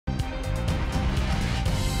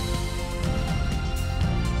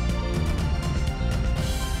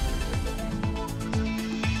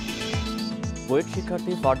বুয়েট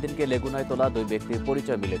শিক্ষার্থী ফারদিনকে লেগুনায় তোলা দুই ব্যক্তির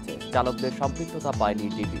পরিচয় মিলেছে। চালকদের সম্পৃক্ততা পায়নি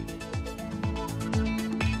ডিবি।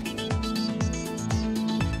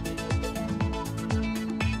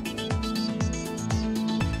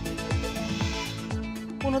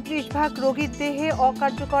 ভাগ রোগীর দেহে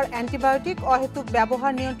অকার্যকর অ্যান্টিবায়োটিক অহেতুক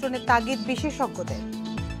ব্যবহার নিয়ন্ত্রণের তাগিদ বিশেষজ্ঞদের।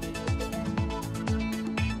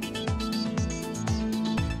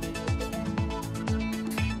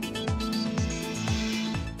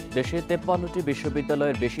 দেশে 53টি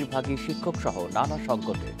বিশ্ববিদ্যালয়ের বেশিরভাগই শিক্ষক সহ নানা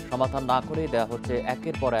সংকটে সমাধান না করে দেওয়া হচ্ছে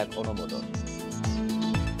একের পর এক অনুমোদন।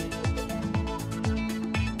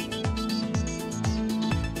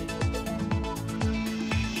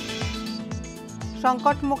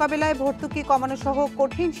 সংকট মোকাবেলায় ভর্তুকি কমানো সহ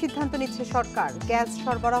কঠিন সিদ্ধান্ত নিচ্ছে সরকার। গ্যাস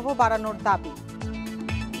সরবরাহ বাড়ানোর দাবি।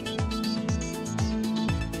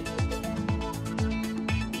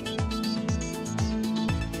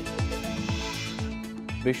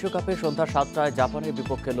 বিশ্বকাপে সন্ধ্যা 7টায় জাপানের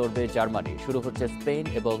বিপক্ষে লড়বে জার্মানি। শুরু হচ্ছে স্পেন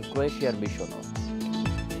এবং ক্রোয়েশিয়ার মিশনও।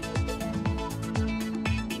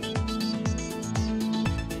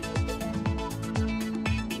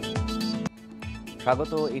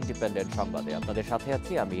 স্বাগত ইন্ডিপেন্ডেন্ট সংবাদে। আপনাদের সাথে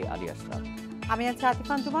আছি আমি আলী আশরাফ। আমি আছি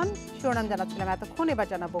আতিফান জুমান। শিরোনাম জানাচ্ছিলাম এতক্ষণ, এবার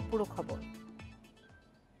জানাবো পুরো খবর।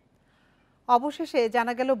 অবশেষে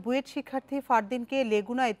জানা গেল বুয়েট শিক্ষার্থী ফারদিনকে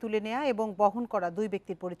লেগুনায় তুলে নেয়া এবং বহন করা দুই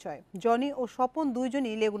ব্যক্তির পরিচয়। জনি ও স্বপন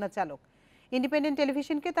দুইজনই লেগুনা চালক। ইন্ডিপেন্ডেন্ট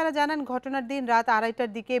টেলিভিশনকে তারা জানান, ঘটনার দিন রাত 2:30টার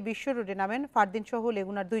দিকে বিশ্ব রোডে নামেন ফারদিন সহ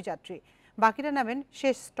লেগুনার দুই যাত্রী। বাকিরা নামেন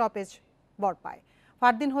শেষ স্টপেজ বরপায়।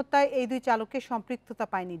 ফারদিন হত্যায় এই দুই চালকের সম্পৃক্ততা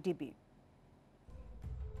পায়নি ডিবি।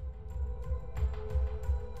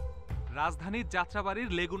 রাজধানীর যাত্রাবাড়ির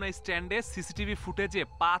লেগুনা স্ট্যান্ডে সিসিটিভি ফুটেজে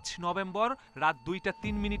 5 নভেম্বর রাত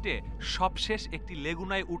 2:03 সবশেষ একটি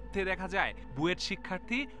লেগুনায় উঠতে দেখা যায় বুয়েট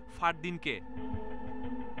শিক্ষার্থী ফারদিনকে।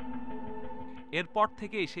 এরপর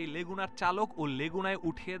থেকেই সেই লেগুনার চালক ও লেগুনায়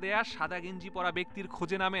উঠিয়ে দেয়া সাদা গেঞ্জি পরা ব্যক্তির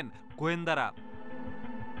খোঁজে নামেন গোয়েন্দারা।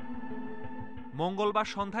 মঙ্গলবার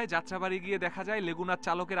সন্ধ্যায় যাত্রাবাড়ি গিয়ে দেখা যায় লেগুনার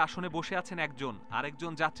চালকের আসনে বসে আছেন একজন,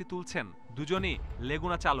 আরেকজন যাত্রী তুলছেন। দুজনই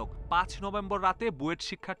লেগুনা চালক। 5 নভেম্বর রাতে বুয়েট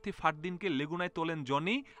শিক্ষার্থী ফারদিনকে লেগুনায় তোলেন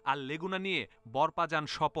জনি, আর লেগুনা নিয়ে বরপা যান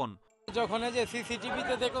স্বপন। যখন যে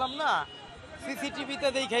সিসিটিভিতে দেখলাম না, সিসিটিভিতে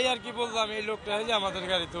দেখেই আর কি বললাম এই লোকটা যে আমাদের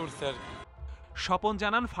গাড়িতে উঠছে আর কি। স্বপন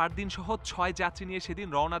জানান, ফারদিন সহ 6 যাত্রী নিয়ে সেদিন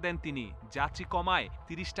রওনা দেন তিনি। যাত্রী কমায়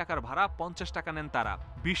 30 টাকার ভাড়া 50 টাকা নেন তারা।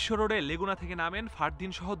 বিশ্ব রোডে লেগুনা থেকে নামেন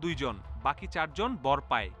ফারদিন সহ 2 জন, বাকি 4 জন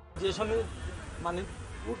বরপায়। যে সময় মানে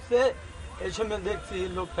উঠছে এই সময় দেখছি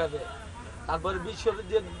লোকটাকে, তারপরে বিশ্ব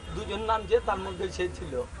রোডে 2 জন নামছে, তার মধ্যে সে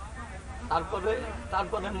ছিল।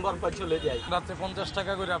 তারপরে বরপায় চলে যাই। রাতে 50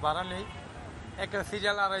 টাকা করে ভাড়া নেই, একটা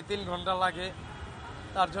সিরিয়াল 2.5-3 ঘন্টা লাগে,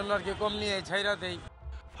 তার জন্য আর কি কম নিয়ে ছাইরা দেই।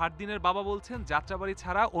 ফারদিনের বাবা বলছেন, যাত্রাবাড়ি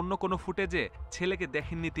ছাড়া অন্য কোনো ফুটেজে ছেলেকে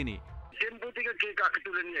দেখেননি তিনি। টেম্পো থেকে কে কাকে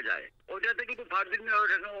তুলে নিয়ে যায় ওইটাতে কিন্তু ফারদিন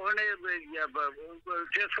ওখানে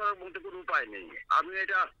ট্রেস করার মধ্যে কোনো উপায় নেই। আমি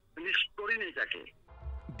এটা নিশ্চিত করিনি তাকে।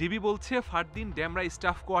 ডিবি বলছে, ফারদিন ডেমরা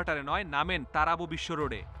স্টাফ কোয়ার্টারে নয়, নামেন তারাবো বিশ্ব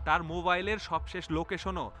রোডে। তার মোবাইলের সবশেষ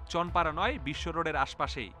লোকেশনও চনপাড়া নয়, বিশ্ব রোডের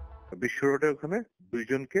আশপাশেই। বিশ্ব রোডে ওখানে 2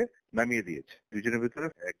 জনকে নামিয়ে দিয়েছে। 2 জনের ভিতরে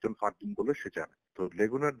একজন ফারদিন বলে সে জানে। তো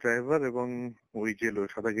লেগুনার ড্রাইভার এবং ওই যে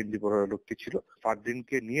সাদা গেঞ্জি পরা লোকটি ছিল,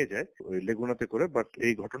 ফারদিনকে নিয়ে যায় ওই লেগুনাতে করে। বাট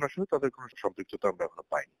এই ঘটনার সাথে তাদের কোনো সম্পৃক্ততা আমরা এখনো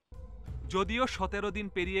পাইনি। যদিও 17 দিন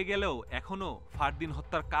পেরিয়ে গেলেও এখনো ফারদিন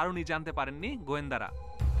হত্যার কারণই জানতে পারেননি গোয়েন্দারা।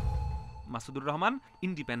 Masudur Rahman,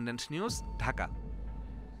 independent news, Dhaka.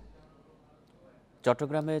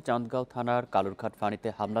 চট্টগ্রামে চান্দগাঁও থানার কালুরঘাট ফাঁড়িতে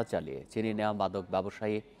হামলা চালিয়ে চিনি নেওয়া মাদক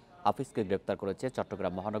ব্যবসায়ী হাফিজকে গ্রেপ্তার করেছে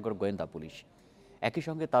চট্টগ্রাম মহানগর গোয়েন্দা পুলিশ। একই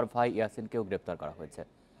সঙ্গে তার ভাই ইয়াসিনকেও গ্রেপ্তার করা হয়েছে।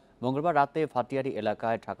 মঙ্গলবার রাতে ভাটিয়ারি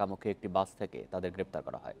এলাকায় ঢাকামুখী একটি বাস থেকে তাদের গ্রেপ্তার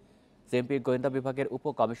করা হয়। সিএমপির গোয়েন্দা বিভাগের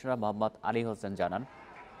উপকমিশনার মোহাম্মদ আলী হোসেন জানান,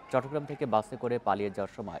 চট্টগ্রাম থেকে বাসে করে পালিয়ে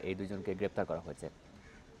যাওয়ার সময় এই দুজনকে গ্রেপ্তার করা হয়েছে।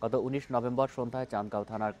 গত 19 নভেম্বর সন্ধ্যায় চান্দগাঁও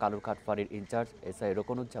থানার কালুরঘাট ফাঁড়ির ইনচার্জ এসআই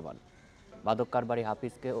রোকনুজ্জামান মাদক কারবারি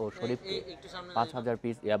হাফিজকে ও শরীফকে 5000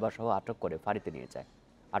 পিস ইয়াবা সহ আটক করে ফাঁড়িতে নিয়ে যায়।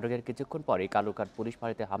 আটকের কিছুক্ষণ পরেই কালুরঘাট পুলিশ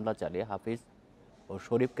ফাঁড়িতে হামলা চালিয়ে হাফিজ ও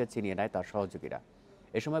শরীফকে ছিনিয়ে নেয় তার সহযোগীরা।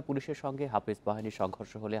 এ সময় পুলিশের সঙ্গে হাফিজ বাহিনীর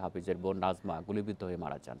সংঘর্ষ হলে হাফিজের বোন নাজমা গুলিবিদ্ধ হয়ে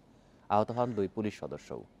মারা যান। আহত হন 2 পুলিশ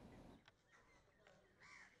সদস্যও।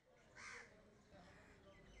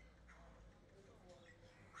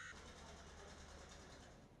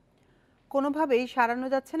 কোনোভাবেই সারানো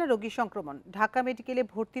যাচ্ছে না রোগী সংক্রমণ। ঢাকা মেডিকেলে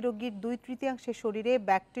ভর্তি রোগীর 2/3 শরীরে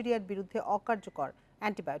ব্যাকটেরিয়ার বিরুদ্ধে অকার্যকর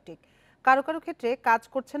অ্যান্টিবায়োটিক। কারো কারো ক্ষেত্রে কাজ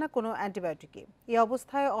করছে না কোনো অ্যান্টিবায়োটিকই। এই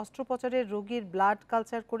অবস্থায় অস্ত্রোপচারের রোগীর ব্লাড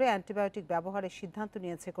কালচার করে অ্যান্টিবায়োটিক ব্যবহারের সিদ্ধান্ত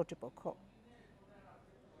নিয়েছে কর্তৃপক্ষ।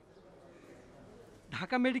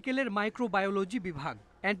 ঢাকা মেডিকেলের মাইক্রোবায়োলজি বিভাগ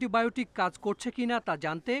অ্যান্টিবায়োটিক কাজ করছে কিনা তা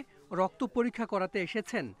জানতে রক্ত পরীক্ষা করাতে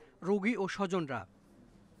এসেছেন রোগী ও স্বজনরা।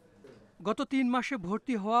 গত ৩ মাসে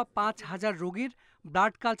ভর্তি হওয়া ৫,০০০ রোগীর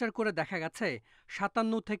ব্লাড কালচার করে দেখা গেছে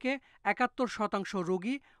 ৫৭ থেকে ৭১%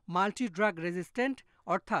 রোগী মাল্টি ড্রাগ রেজিস্ট্যান্ট,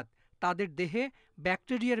 অর্থাৎ তাদের দেহে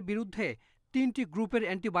ব্যাকটেরিয়ার বিরুদ্ধে ৩টি গ্রুপের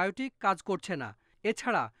অ্যান্টিবায়োটিক কাজ করছে না।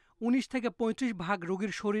 এছাড়া ১৯ থেকে ৩৫%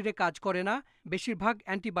 রোগীর শরীরে কাজ করে না বেশিরভাগ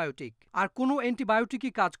অ্যান্টিবায়োটিক, আর কোনো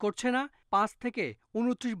অ্যান্টিবায়োটিকই কাজ করছে না ৫ থেকে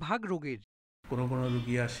 ২৯% রোগীর। কোনো কোনো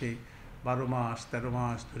রোগী আসে ১২ মাস ১৩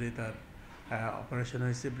 মাস ধরে তার অপারেশন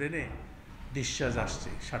হয়েছে ব্রেনে, ডিসচার্জ আসছে,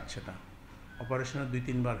 সারছে না, অপারেশনের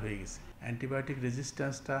 ২-৩ বার হয়ে গেছে। অ্যান্টিবায়োটিক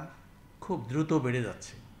রেজিস্ট্যান্সটা খুব দ্রুত বেড়ে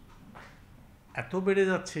যাচ্ছে, এত বেড়ে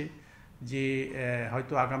যাচ্ছে যে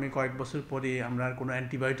হয়তো আগামী কয়েক বছর পরে আমরা আর কোনো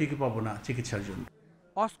অ্যান্টিবায়োটিকই পাবো না চিকিৎসার জন্য।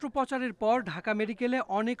 অস্ত্রোপচারের পর ঢাকা মেডিকেলে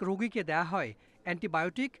অনেক রোগীকে দেয়া হয়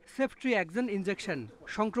অ্যান্টিবায়োটিক সেফট্রিয়াক্সন ইনজেকশন।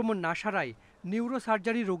 সংক্রমণ না সারায়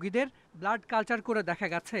নিউরোসার্জারি রোগীদের ব্লাড কালচার করে দেখা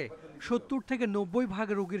গেছে ৭০ থেকে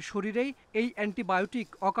 ৯০% রোগীর শরীরেই এই অ্যান্টিবায়োটিক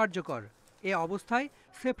অকার্যকর। এ অবস্থায়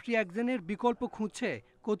সেফট্রিয়াক্সনের বিকল্প খুঁজছে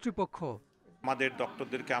কর্তৃপক্ষ। আমাদের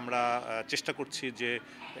ডক্টরদেরকে আমরা চেষ্টা করছি যে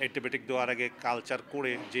অ্যান্টিবায়োটিক দেওয়ার আগে কালচার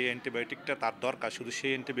করে যে অ্যান্টিবায়োটিকটা তার দরকার শুধু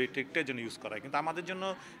সেই অ্যান্টিবায়োটিকটাই যেন ইউজ করা হয়। কিন্তু আমাদের জন্য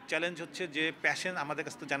চ্যালেঞ্জ হচ্ছে যে পেশেন্ট আমাদের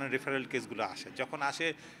কাছে তো জানেন রেফারেল কেসগুলো আসে, যখন আসে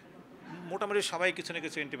মোটামুটি সবাই কিছু না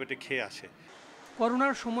কিছু অ্যান্টিবায়োটিক খেয়ে আসে।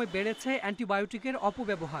 করোনার সময় বেড়েছে অ্যান্টিবায়োটিকের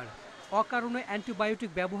অপব্যবহার। অকারণে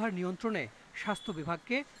অ্যান্টিবায়োটিক ব্যবহার নিয়ন্ত্রণে স্বাস্থ্য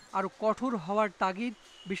বিভাগকে আরও কঠোর হওয়ার তাগিদ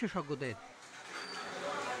বিশেষজ্ঞদের।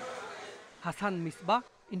 Hasan Misbah,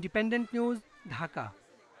 independent news, Dhaka.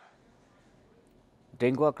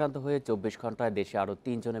 Dengue আক্রান্ত হয়ে ২৪ ঘন্টায় দেশে আরও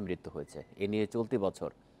 ৩ জনের মৃত্যু হয়েছে। এ নিয়ে চলতি বছর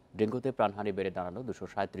ডেঙ্গুতে প্রাণহানি বেড়ে দাঁড়ানো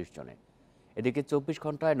 ২৩৭ জনে। এদিকে ২৪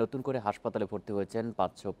 ঘন্টায় নতুন করে হাসপাতালে ভর্তি হয়েছেন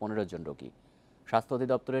 ৫১৫ জন রোগী। স্বাস্থ্য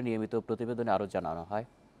অধিদপ্তরের নিয়মিত প্রতিবেদনে আরও জানানো হয়,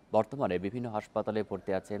 বর্তমানে বিভিন্ন হাসপাতালে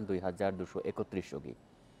ভর্তি আছেন ২,২৩১ রোগী।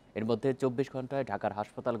 এর মধ্যে ২৪ ঘন্টায় ঢাকার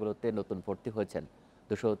হাসপাতালগুলোতে নতুন ভর্তি হয়েছেন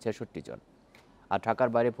 ২৬৬ জন, আর ঢাকার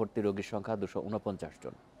বাইরে ভর্তি রোগীর সংখ্যা ২৪৯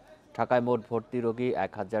 জন। ঢাকায় মোট ভর্তি রোগী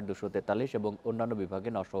 ১,২৪৩ এবং অন্যান্য বিভাগে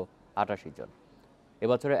 ৯৮৮ জন।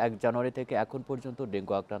 এবছরের ১ জানুয়ারি থেকে এখন পর্যন্ত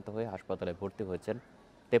ডেঙ্গু আক্রান্ত হয়ে হাসপাতালে ভর্তি হয়েছেন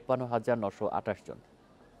 ৫৩,৯২৮ জন।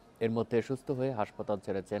 এর মধ্যে সুস্থ হয়ে হাসপাতাল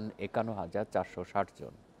ছেড়েছেন ৫১,৪৬০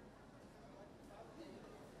 জন।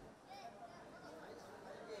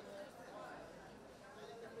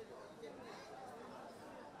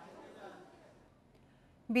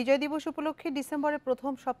 বিজয় দিবস উপলক্ষে ডিসেম্বরের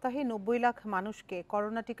প্রথম সপ্তাহে ৯০ লাখ মানুষকে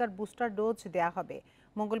করোনা টিকার বুস্টার ডোজ দেয়া হবে।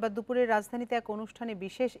 মঙ্গলবার দুপুরে রাজধানীতে এক অনুষ্ঠানে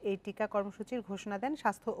বিশেষ এই টিকা কর্মসূচির ঘোষণা দেন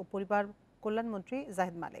স্বাস্থ্য ও পরিবার কল্যাণমন্ত্রী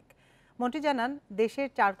জাহিদ মালেক। মন্ত্রী জানান, দেশের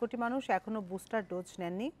 ৪ কোটি মানুষ এখনও বুস্টার ডোজ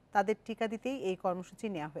নেননি, তাদের টিকা দিতেই এই কর্মসূচি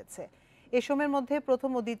নেওয়া হয়েছে। এ সময়ের মধ্যে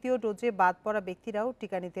প্রথম ও দ্বিতীয় ডোজে বাদ পড়া ব্যক্তিরাও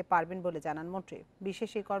টিকা নিতে পারবেন বলে জানান মন্ত্রী।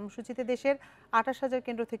 বিশেষ এই কর্মসূচিতে দেশের ২৮,০০০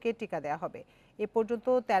 কেন্দ্র থেকে টিকা দেওয়া হবে। এ পর্যন্ত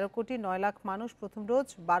 ১৩ কোটি ৯ লাখ মানুষ প্রথম ডোজ,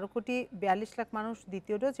 ১২ কোটি ৪২ লাখ মানুষ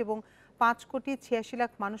দ্বিতীয় ডোজ এবং ৫ কোটি ৮৬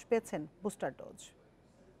 লাখ মানুষ পেয়েছেন বুস্টার ডোজ।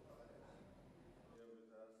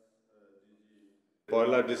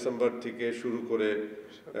 পয়লা ডিসেম্বর থেকে শুরু করে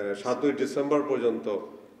 ৭ই ডিসেম্বর পর্যন্ত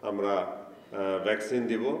আমরা ভ্যাকসিন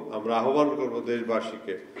দিব। আমরা আহ্বান করব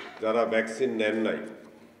দেশবাসীকে, যারা ভ্যাকসিন নেন নাই,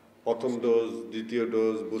 প্রথম ডোজ, দ্বিতীয়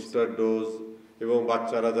ডোজ, বুস্টার ডোজ এবং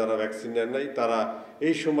বাচ্চারা যারা ভ্যাকসিন নেন নাই, তারা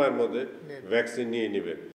এই সময়ের মধ্যে ভ্যাকসিন নিয়ে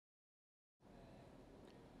নেবেন।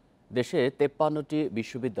 দেশে ৫৩টি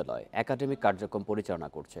বিশ্ববিদ্যালয় একাডেমিক কার্যক্রম পরিচালনা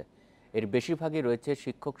করছে। এর বেশিরভাগই রয়েছে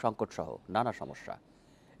শিক্ষক সংকট সহ নানা সমস্যা।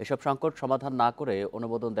 এসব সংকট সমাধান না করে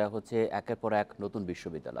অনুমোদন দেওয়া হচ্ছে একের পর এক নতুন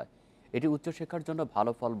বিশ্ববিদ্যালয়। এটি উচ্চশিক্ষার জন্য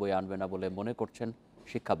ভালো ফল বয়ে আনবে না বলে মনে করছেন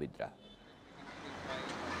শিক্ষাবিদরা।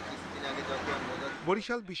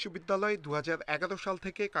 বরিশাল বিশ্ববিদ্যালয় ২০১১ সাল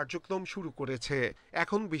থেকে কার্যক্রম শুরু করেছে।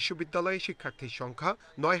 এখন বিশ্ববিদ্যালয়ে শিক্ষার্থীর সংখ্যা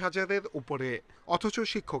 ৯,০০০-এর উপরে, অথচ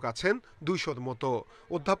শিক্ষক আছেন ২০০-র মতো।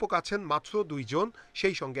 অধ্যাপক আছেন মাত্র ২ জন,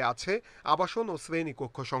 সেই সঙ্গে আছে আবাসন ও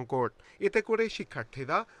শ্রেণীকক্ষ সংকট। এতে করে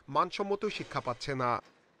শিক্ষার্থীরা মানসম্মত শিক্ষা পাচ্ছে না।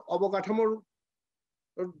 অবকাঠামোর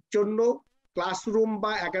জন্য ক্লাসরুম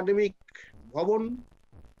বা একাডেমিক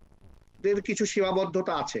ভবনদের কিছু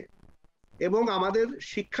সীমাবদ্ধতা আছে এবং আমাদের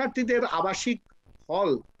শিক্ষার্থীদের আবাসিক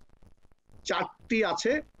হল ৪টি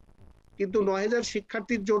আছে, কিন্তু ৯,০০০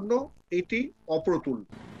 শিক্ষার্থীর জন্য এটি অপ্রতুল।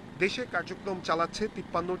 দেশে কার্যক্রম চালাচ্ছে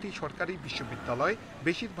 ৫৩টি সরকারি বিশ্ববিদ্যালয়।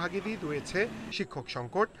 বেশিরভাগেরই রয়েছে শিক্ষক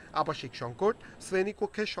সংকট, আবাসিক সংকট,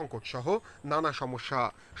 শ্রেণীকক্ষের সংকট সহ নানা সমস্যা।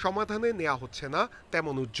 সমাধানে নেওয়া হচ্ছে না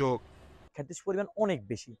তেমন উদ্যোগ। শিক্ষার্থীর পরিমাণ অনেক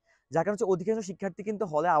বেশি, যার কারণে অধিকাংশ শিক্ষার্থী কিন্তু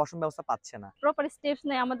হলে আবাসন ব্যবস্থা পাচ্ছে না। প্রপার স্টেপস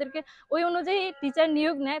নেয়, আমাদেরকে ওই অনুযায়ী টিচার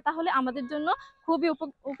নিয়োগ নেয়, তাহলে আমাদের জন্য খুবই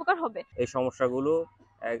উপকার হবে। এই সমস্যাগুলো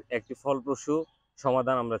একটি ফলপ্রসূ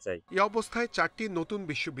সমাধান আমরা চাই। এই অবস্থায় ৪টি নতুন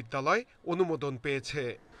বিশ্ববিদ্যালয় অনুমোদন পেয়েছে।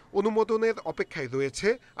 অনুমোদনের অপেক্ষায় রয়েছে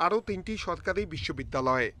আরও 3টি সরকারি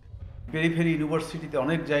বিশ্ববিদ্যালয়। পেরিফেরি ইউনিভার্সিটিতে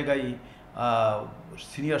অনেক জায়গায়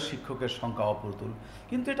সিনিয়র শিক্ষকের সংখ্যা অপ্রতুল,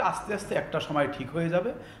 কিন্তু এটা আস্তে আস্তে একটা সময় ঠিক হয়ে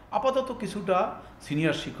যাবে। আপাতত কিছুটা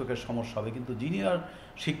সিনিয়র শিক্ষকের সমস্যা হবে, কিন্তু জুনিয়র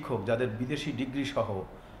শিক্ষক যাদের বিদেশি ডিগ্রি সহ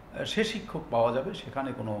সে শিক্ষক পাওয়া যাবে, সেখানে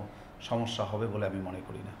কোনো সমস্যা হবে বলে আমি মনে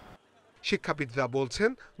করি না। শিক্ষাবিদরা বলছেন,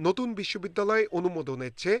 নতুন বিশ্ববিদ্যালয়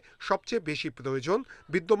অনুমোদনের চেয়ে সবচেয়ে বেশি প্রয়োজন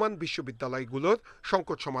বিদ্যমান বিশ্ববিদ্যালয়গুলোর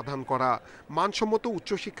সংকট সমাধান করা, মানসম্মত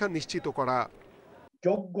উচ্চশিক্ষা নিশ্চিত করা।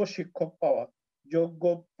 যোগ্য শিক্ষক পাওয়া, যোগ্য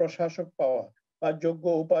প্রশাসক পাওয়া বা যোগ্য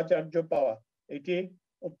উপাচার্য পাওয়া, এটি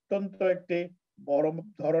অত্যন্ত একটি বড়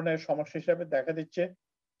ধরনের সমস্যা হিসেবে দেখা দিচ্ছে,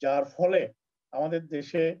 যার ফলে আমাদের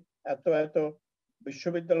দেশে এত এত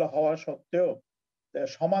বিশ্ববিদ্যালয় হওয়া সত্ত্বেও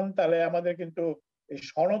সমান তালে আমাদের কিন্তু এই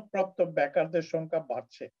সনদপ্রাপ্ত বেকারদের সংখ্যা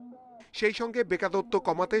বাড়ছে। সেই সঙ্গে বেকারত্ব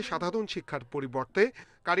কমাতে সাধারণ শিক্ষার পরিবর্তে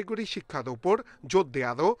কারিগরি শিক্ষার উপর জোর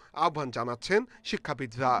দেওয়ারও আহ্বান জানাচ্ছেন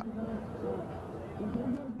শিক্ষাবিদরা।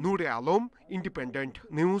 নূরে আলম, ইন্ডিপেন্ডেন্ট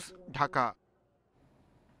নিউজ, ঢাকা।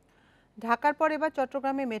 ঢাকার পর এবার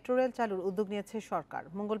চট্টগ্রামে মেট্রো রেল চালুর উদ্যোগ নিয়েছে সরকার।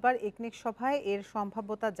 মঙ্গলবার একনেক সভায় এর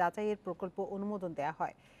সম্ভাব্যতা যাচাইয়ের প্রকল্প অনুমোদন দেওয়া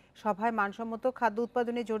হয়। সভায় মানসম্মত খাদ্য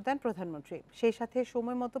উৎপাদনে জোর দেন প্রধানমন্ত্রী। সেই সাথে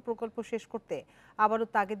সময় মতো প্রকল্প শেষ করতে আবারও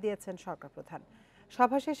তাগিদ দিয়েছেন সরকার প্রধান।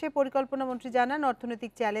 সভা শেষে পরিকল্পনা মন্ত্রী জানান,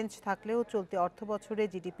 অর্থনৈতিক চ্যালেঞ্জ থাকলেও চলতি অর্থ বছরে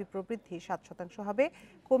জিডিপি প্রবৃদ্ধি 7% হবে,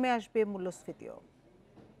 কমে আসবে মূল্যস্ফীতিও।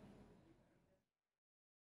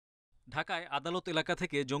 ঢাকায় আদালত এলাকা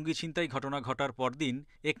থেকে জঙ্গি ছিনতাই ঘটনা ঘটার পরদিন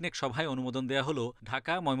একনেক সভায় অনুমোদন দেয়া হলো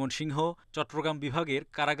ঢাকা, ময়মনসিংহ, চট্টগ্রাম বিভাগের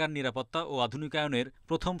কারাগার নিরাপত্তা ও আধুনিকায়নের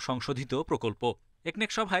প্রথম সংশোধিত প্রকল্প। একনেক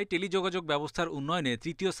সভায় টেলিযোগাযোগ ব্যবস্থার উন্নয়নে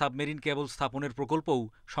তৃতীয় সাবমেরিন কেবল স্থাপনের প্রকল্পও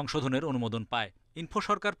সংশোধনের অনুমোদন পায়। ইনফো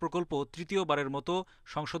সরকার প্রকল্প তৃতীয়বারের মতো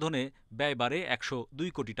সংশোধনে ব্যয় বাড়ে 102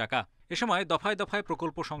 কোটি টাকা। এ সময় দফায় দফায়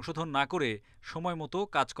প্রকল্প সংশোধন না করে সময় মতো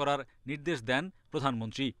কাজ করার নির্দেশ দেন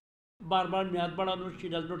প্রধানমন্ত্রী। বারবার মেয়াদ বাড়ানো শি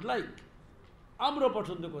ডাজ নট লাইক, আমরাও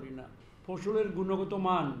পছন্দ করি না। ফসলের গুণগত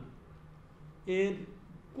মান, এর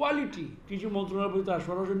কোয়ালিটি কৃষি মন্ত্রণালয় তার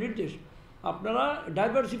সরাসরি নির্দেশ, আপনারা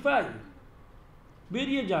ডাইভার্সিফাই,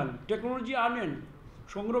 বেরিয়ে যান, টেকনোলজি আনেন,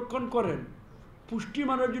 সংরক্ষণ করেন,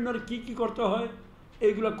 পুষ্টিমানের জন্য আর কী করতে হয়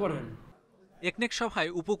এইগুলো করেন। একনেক সভায়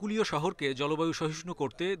উপকূলীয় শহরকে জলবায়ু সহিষ্ণু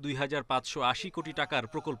করতে 2580 কোটি টাকার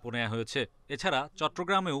প্রকল্প নেওয়া হয়েছে। এছাড়া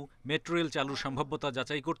চট্টগ্রামেও মেট্রো রেল চালুর সম্ভাব্যতা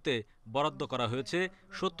যাচাই করতে বরাদ্দ করা হয়েছে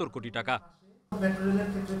 70 কোটি টাকা। মেট্রো রেলের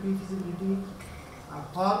ক্ষেত্রে ফিজিবিলিটি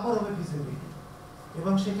হওয়ার পর হবে ফিজিবিলিটি,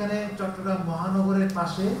 এবং সেখানে চট্টগ্রাম মহানগরের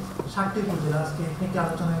পাশে 7টি উপজেলা, আজকে একনেকে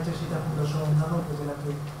আলোচনা হয়েছে সীতাকুণ্ড সহ অন্যান্য উপজেলাকে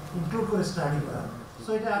ইনক্লুড করে স্টাডি করা। সো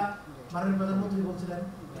এটা মাননীয় প্রধানমন্ত্রী বলছিলেন,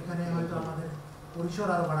 এখানে হয়তো আমাদের পরিসর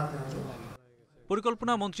আরো বাড়াতে হবে।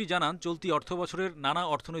 পরিকল্পনা মন্ত্রী জানান, চলতি অর্থবছরের নানা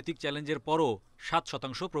অর্থনৈতিক চ্যালেঞ্জের পরও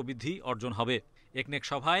 7% প্রবৃদ্ধি অর্জন হবে। একনেক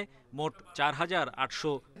সভায় মোট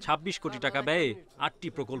 4826 কোটি টাকা ব্যয়ে 8টি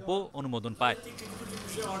প্রকল্প অনুমোদন পায়।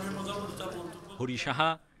 Hari Saha,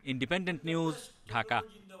 independent news, Dhaka.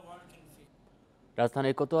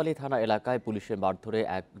 রাজধানীর কোতোয়ালি থানা এলাকায় পুলিশের মারধরে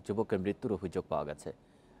এক যুবকের মৃত্যুর অভিযোগ পাওয়া গেছে।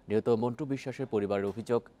 নিহত মন্টু বিশ্বাসের পরিবারের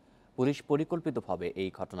অভিযোগ, পুলিশ পরিকল্পিতভাবে এই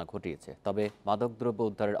ঘটনা ঘটিয়েছে। তবে মাদকদ্রব্য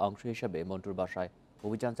উদ্ধারের অংশ হিসেবে মন্টুর বাসায়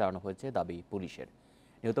অভিযান চালানো হয়েছে দাবি পুলিশের।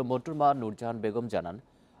 নিহত মন্টুর মা নূরজাহান বেগম জানান,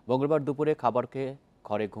 মঙ্গলবার দুপুরে খাবার খেয়ে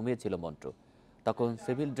ঘরে ঘুমিয়েছিল মন্টু। তখন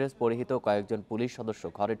সিভিল ড্রেস পরিহিত কয়েকজন পুলিশ সদস্য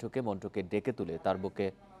ঘরে ঢুকে মন্টুকে ডেকে তুলে তার বুকে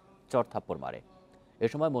চড়থাপ্পড় মারে। এ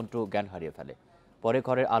সময় মন্টু জ্ঞান হারিয়ে ফেলে। পরে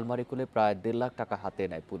ঘরের আলমারি খুলে প্রায় 1.5 লাখ টাকা হাতে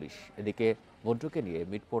নেয় পুলিশ। এদিকে মন্টুকে নিয়ে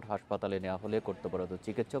মিটফোর্ড হাসপাতালে নেওয়া হলে কর্তব্যরত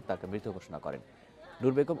চিকিৎসক তাকে মৃত ঘোষণা করেন।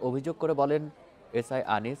 নূর বেগম অভিযোগ করে বলেন, এসআই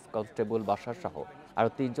আনিস, কনস্টেবল বাশার সহ আরও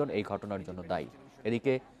 3 জন এই ঘটনার জন্য দায়ী।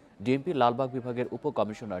 এদিকে ডিএমপি লালবাগ বিভাগের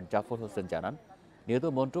উপকমিশনার জাফর হোসেন জানান, নিহত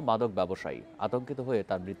মন্টু মাদক ব্যবসায়ী। আতঙ্কিত হয়ে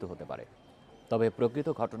তার মৃত্যু হতে পারে, তবে প্রকৃত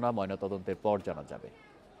ঘটনা ময়নাতদন্তের পর জানা যাবে।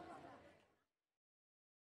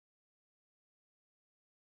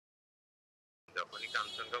 যখনই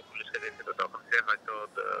কাঞ্চনগাঁও পুলিশকে দেখছিল তখন সে হয়তো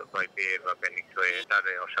ভয় পেয়ে বা প্যানিক হয়ে তার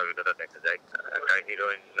অস্বাভাবিকতা দেখা যায়। একটা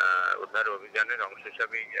হিরোইন উদ্ধার অভিযানের অংশ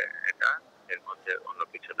হিসাবেই এটা, এর মধ্যে অন্য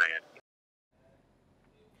কিছু নাই আর কি।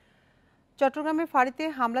 চট্টগ্রামের ফাঁড়িতে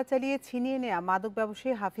হামলা চালিয়ে ছিনিয়ে নেওয়া মাদক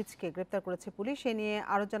ব্যবসায়ী হাফিজকে গ্রেপ্তার করেছে পুলিশ। এ নিয়ে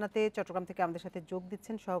আরও জানাতে চট্টগ্রাম থেকে আমাদের সাথে যোগ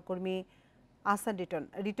দিচ্ছেন সহকর্মী আহসান রিটন।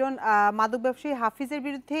 রিটন, মাদক ব্যবসায়ী হাফিজের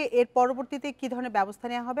বিরুদ্ধে এর পরবর্তীতে কি ধরনের ব্যবস্থা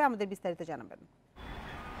নেওয়া হবে আমাদের বিস্তারিত জানাবেন।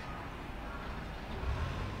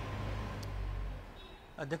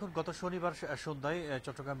 দেখুন, গত শনিবার সন্ধ্যায়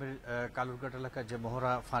চট্টগ্রামের কালুরঘাট এলাকায় যে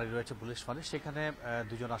মহড়া ফাঁড়ি রয়েছে, পুলিশ ফাঁড়ি, সেখানে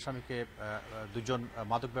দুজন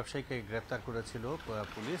মাদক ব্যবসায়ীকে গ্রেপ্তার করেছিল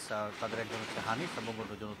পুলিশ। তাদের একজন হচ্ছে হানিফ এবং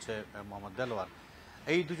অন্যজন হচ্ছে মোহাম্মদ দেলোয়ার।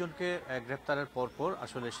 এই দুজনকে গ্রেপ্তারের পরপর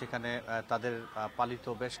আসলে সেখানে তাদের পালিত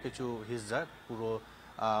বেশ কিছু হিজড়া পুরো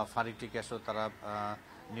ফাঁড়িটিকে আসলে তারা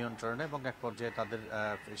নিয়ন্ত্রণে এবং এক পর্যায়ে তাদের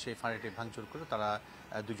সেই ফাঁড়িটি ভাঙচুর করে তারা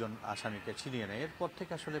দুজন আসামিকে ছিনিয়ে নেয়। এরপর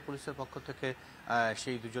থেকে আসলে পুলিশের পক্ষ থেকে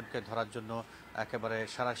সেই দুজনকে ধরার জন্য একেবারে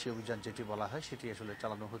সাঁড়াশি অভিযান যেটি বলা হয় সেটি আসলে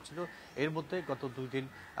চালানো হচ্ছিল। এর মধ্যে গত 2 দিন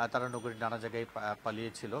তারা নগরীর নানা জায়গায়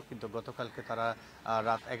পালিয়েছিল, কিন্তু গতকালকে তারা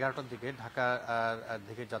রাত 11টার দিকে ঢাকা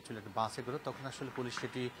দিকে যাচ্ছিল একটি বাসে করে, তখন আসলে পুলিশ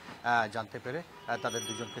সেটি জানতে পেরে তাদের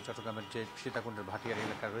দুজনকে চট্টগ্রামের যে সীতাকুণ্ডের ভাটিয়ার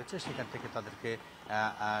এলাকা রয়েছে সেখান থেকে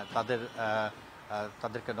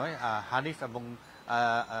তাদেরকে নয় হানিফ এবং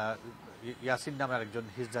ইয়াসিন নামের একজন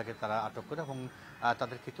হিজড়াকে তারা আটক করে এবং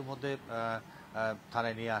তাদেরকে ইতিমধ্যে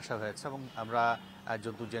থানায় নিয়ে আসা হয়েছে। এবং আমরা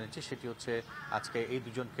যতদূর জেনেছি সেটি হচ্ছে আজকে এই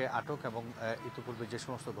দুজনকে আটক এবং ইতিপূর্বে যে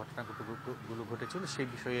সমস্ত ঘটনাগুলো ঘটেছিল সেই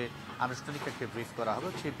বিষয়ে আনুষ্ঠানিক একটা ব্রিফ করা হবে।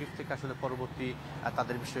 সেই ব্রিফ থেকে আসলে পরবর্তী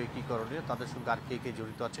তাদের বিষয়ে কী করণীয়, তাদের সঙ্গে আর কে কে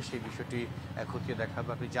জড়িত আছে সেই বিষয়টি খতিয়ে দেখা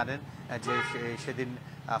হবে। আপনি জানেন যে সেদিন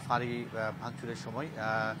ফাঁড়ি ভাঙচুরের সময়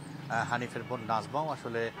হানিফের বোন নাজমাও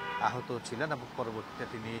আসলে আহত ছিলেন এবং পরবর্তীতে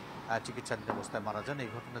তিনি চিকিৎসাধীন অবস্থায় মারা যান। এই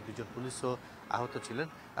ঘটনায় 2জন পুলিশও আহত ছিলেন।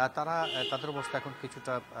 তাদের অবস্থা এখন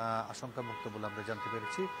কিছুটা আশঙ্কামুক্ত বলে আমরা জানতে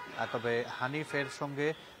পেরেছি। তবে হানিফের সঙ্গে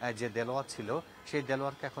যে দেলোয়ার ছিল সেই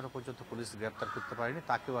দেলোয়ারকে এখনো পর্যন্ত পুলিশ গ্রেপ্তার করতে পারেনি,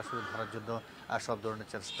 তাকেও আসলে ধরার জন্য সব ধরনের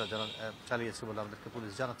চেষ্টা চালিয়েছে বলে আমাদেরকে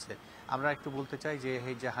পুলিশ জানাচ্ছে। আমরা একটু বলতে চাই যে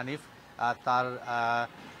এই যে হানিফ তার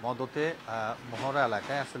মদতে মহড়া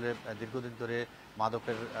এলাকায় আসলে দীর্ঘদিন ধরে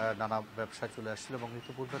মাদকের নানা ব্যবসায় চলে আসছিল এবং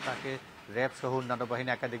ইতিপূর্বে তাকে র্যাব সহ অন্যান্য বাহিনী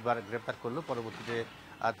একাধিকবার গ্রেপ্তার করলো। পরবর্তীতে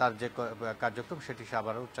তার যে কার্যক্রম সেটি সে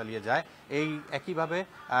আবারও চালিয়ে যায়। এই একইভাবে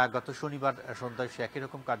গত শনিবার সন্ধ্যায় সে একই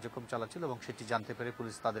রকম কার্যক্রম চালাচ্ছিল এবং সেটি জানতে পেরে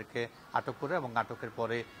পুলিশ তাদেরকে আটক করে এবং আটকের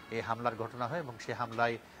পরে এই হামলার ঘটনা হয় এবং সে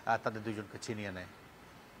হামলায় তাদের দুজনকে ছিনিয়ে নেয়।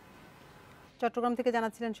 চট্টগ্রাম থেকে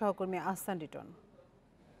জানাচ্ছিলেন সহকর্মী আহসান রিটন।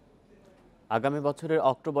 আগামী বছরের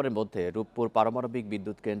অক্টোবরের মধ্যে রূপপুর পারমাণবিক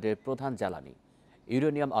বিদ্যুৎ কেন্দ্রের প্রধান জ্বালানি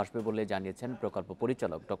ইউরেনিয়াম আসবে বলে জানিয়েছেন প্রকল্প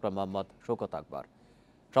পরিচালক ডক্টর মোহাম্মদ শওকত আকবর।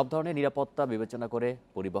 সব ধরনের নিরাপত্তা বিবেচনা করে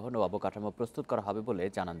পরিবহন ও অবকাঠামো প্রস্তুত করা হবে বলে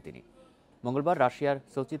জানান তিনি। মঙ্গলবার রাশিয়ার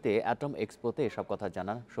সোচিতে অ্যাটম এক্সপোতে এসব কথা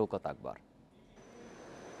জানান শওকত আকবর।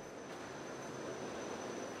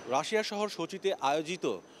 রাশিয়া শহর সোচিতে আয়োজিত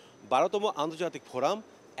 12তম আন্তর্জাতিক ফোরাম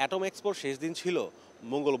অ্যাটম এক্সপোর শেষ দিন ছিল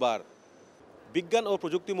মঙ্গলবার। বিজ্ঞান ও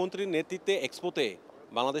প্রযুক্তি মন্ত্রীর নেতৃত্বে এক্সপোতে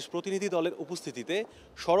বাংলাদেশ প্রতিনিধি দলের উপস্থিতিতে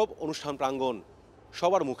সরব অনুষ্ঠান প্রাঙ্গণ।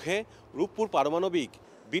 সবার মুখে রূপপুর পারমাণবিক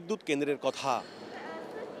বিদ্যুৎ কেন্দ্রের কথা।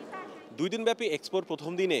 2 দিনব্যাপী এক্সপোর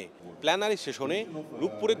প্রথম দিনে প্ল্যানারি সেশনে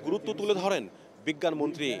রূপপুরের গুরুত্ব তুলে ধরেন বিজ্ঞান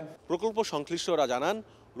মন্ত্রী। প্রকল্প সংশ্লিষ্টরা জানান,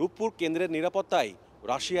 রূপপুর কেন্দ্রের নিরাপত্তায়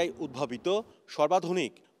রাশিয়ায় উদ্ভাবিত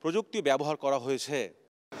সর্বাধুনিক প্রযুক্তি ব্যবহার করা হয়েছে।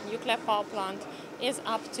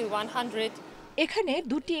 এখানে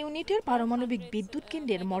 2টি ইউনিটের পারমাণবিক বিদ্যুৎ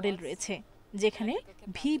কেন্দ্রের মডেল রয়েছে, যেখানে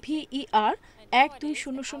VVER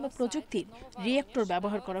 1200 প্রযুক্তির রিয়েক্টর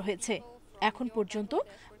ব্যবহার করা হয়েছে। এখন পর্যন্ত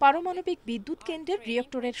পারমাণবিক বিদ্যুৎ কেন্দ্রের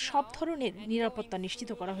রিয়েক্টরের সব ধরনের নিরাপত্তা নিশ্চিত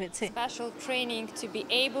করা হয়েছে।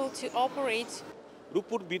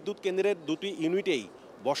 রূপপুর বিদ্যুৎ কেন্দ্রের 2টি ইউনিটেই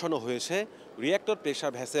বসানো হয়েছে রিয়েক্টর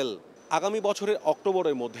প্রেসার ভেসেল। আগামী বছরের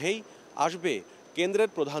অক্টোবরের মধ্যেই আসবে কেন্দ্রের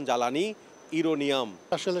প্রধান জ্বালানি ইউরেনিয়াম।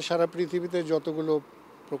 আসলে সারা পৃথিবীতে যতগুলো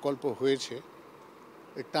প্রকল্প হয়েছে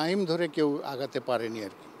টাইম ধরে কেউ আগাতে পারেনি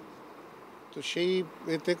আর কি। তো সেই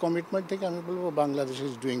এতে কমিটমেন্ট থেকে আমি বলবো Bangladesh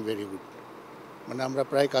is doing very good. মানে আমরা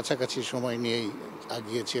প্রায় কাছাকাছি সময় নিয়েই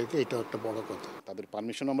আগিয়েছি আর কি, এটাও একটা বড় কথা। তাদের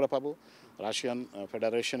পারমিশন আমরা পাবো। রাশিয়ান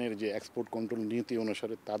ফেডারেশনের যে এক্সপোর্ট কন্ট্রোল নীতি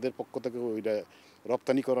অনুসারে তাদের পক্ষ থেকে ওইটা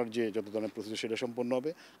রপ্তানি করার যে যত ধরনের প্রসেস সেটা সম্পন্ন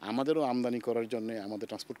হবে। আমাদেরও আমদানি করার জন্য, আমাদের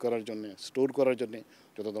ট্রান্সপোর্ট করার জন্য, স্টোর করার জন্য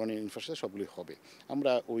যত ধরনের ইনফ্রাস্ট্রাকচার সবগুলি হবে।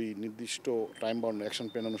 আমরা ওই নির্দিষ্ট টাইম বাউন্ড অ্যাকশন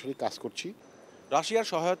প্ল্যান অনুসারে কাজ করছি। রাশিয়ার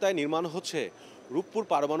সহায়তায় নির্মাণ হচ্ছে রূপপুর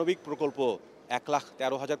পারমাণবিক প্রকল্প।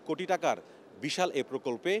 1,13,000 কোটি টাকার বিশাল এ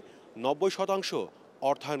প্রকল্পে 90%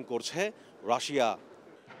 অর্থায়ন করছে রাশিয়া।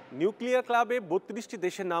 নিউক্লিয়ার ক্লাবে 32টি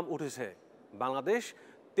দেশের নাম উঠেছে। বাংলাদেশ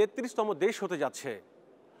 33তম দেশ হতে যাচ্ছে।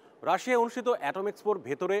 রাশিয়ায় অনুষ্ঠিত অ্যাটম এক্সপোর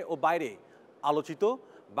ভেতরে ও বাইরে আলোচিত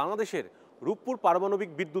বাংলাদেশের রূপপুর পারমাণবিক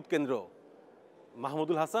বিদ্যুৎ কেন্দ্র।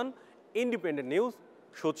 Mahmudul Hasan, independent news,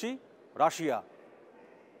 সোচি, Russia.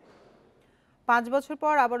 5 বছর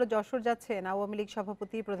পর আবারও যশোর যাচ্ছেন আওয়ামী লীগ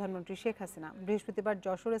সভাপতি প্রধানমন্ত্রী শেখ হাসিনা। বৃহস্পতিবার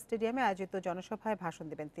যশোর স্টেডিয়ামে আয়োজিত জনসভায় ভাষণ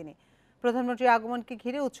দেবেন তিনি। প্রধানমন্ত্রীর আগমনকে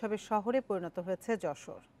ঘিরে উৎসবের শহরে পরিণত হয়েছে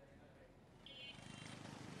যশোর।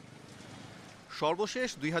 সর্বশেষ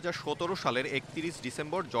 2017 সালের 31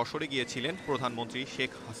 ডিসেম্বর যশোরে গিয়েছিলেন প্রধানমন্ত্রী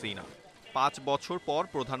শেখ হাসিনা। 5 বছর পর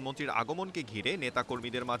প্রধানমন্ত্রীর আগমনকে ঘিরে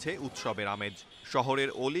নেতাকর্মীদের মাঝে উৎসবের আমেজ। শহরের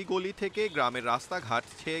অলিগলি থেকে গ্রামের রাস্তাঘাট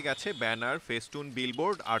ছেয়ে গেছে ব্যানার, ফেস্টুন,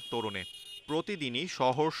 বিলবোর্ড আর তোরণে। প্রতিদিনই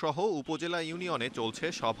শহর সহ উপজেলা ইউনিয়নে চলছে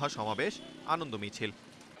সভা সমাবেশ, আনন্দ মিছিল।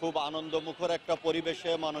 খুব আনন্দমুখর একটা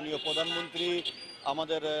পরিবেশে মাননীয় প্রধানমন্ত্রী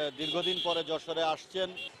আমাদের দীর্ঘদিন পরে যশোরে আসছেন।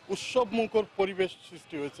 উৎসব মুখর পরিবেশ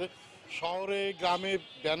সৃষ্টি হয়েছে, শহরে গ্রামে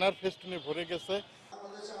ব্যানার ফেস্টুনে ভরে গেছে।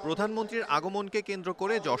 প্রধানমন্ত্রীর আগমনকে কেন্দ্র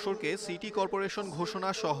করে যশোরকে সিটি কর্পোরেশন ঘোষণা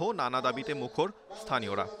সহ নানা দাবিতে মুখর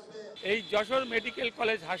স্থানীয়রা। এই যশোর মেডিকেল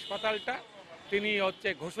কলেজ হাসপাতালটা তিনি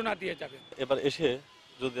ঘোষণা দিয়ে যাবেন। এবার এসে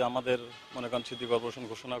যদি আমাদের মনে করেন সিটি কর্পোরেশন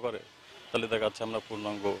ঘোষণা করে, তাহলে দেখা যাচ্ছে আমরা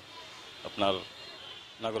পূর্ণাঙ্গ আপনার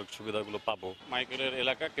নাগরিক সুবিধাগুলো পাবো। মাইকেলের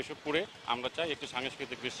এলাকা কেশবপুরে আমরা চাই একটি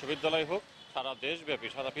সাংস্কৃতিক বিশ্ববিদ্যালয় হোক, সারা দেশব্যাপী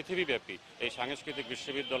সারা পৃথিবীব্যাপী এই সাংস্কৃতিক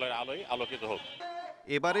বিশ্ববিদ্যালয়ের আলোয় আলোকিত হোক।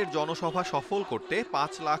 এবারের জনসভা সফল করতে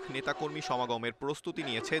 5 লাখ নেতাকর্মী সমাগমের প্রস্তুতি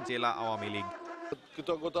নিয়েছে জেলা আওয়ামী লীগ।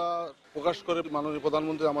 কৃতজ্ঞতা প্রকাশ করে মাননীয়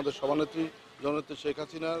প্রধানমন্ত্রী আমাদের সভানেত্রী জননেত্রী শেখ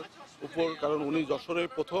হাসিনার উপর, কারণ উনি যশোরে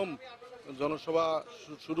প্রথম জনসভা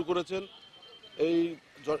শুরু করেছেন।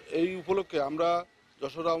 এই উপলক্ষে আমরা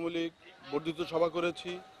যশোর আওয়ামী লীগ বর্ধিত সভা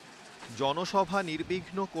করেছি। জনসভা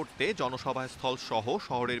নির্বিঘ্ন করতে জনসভা স্থল সহ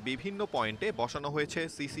শহরের বিভিন্ন পয়েন্টে বসানো হয়েছে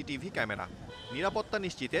সিসিটিভি ক্যামেরা। নিরাপত্তা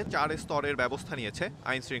নিশ্চিতে 4 স্তরের ব্যবস্থা নিয়েছে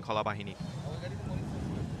আইনশৃঙ্খলা বাহিনী।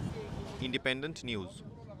 Independent news.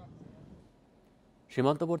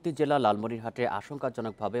 সীমান্তবর্তী জেলা লালমনিরহাটে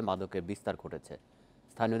আশঙ্কাজনকভাবে মাদকের বিস্তার ঘটেছে।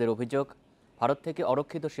 স্থানীয়দের অভিযোগ, ভারত থেকে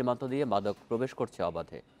অরক্ষিত সীমান্ত দিয়ে মাদক প্রবেশ করছে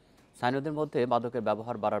অবাধে। স্থানীয়দের মধ্যে মাদকের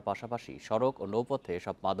ব্যবহার বাড়ার পাশাপাশি সড়ক ও নৌপথে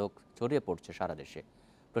এসব মাদক ছড়িয়ে পড়ছে সারা দেশে।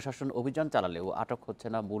 প্রশাসন অভিযান চালালেও আটক হচ্ছে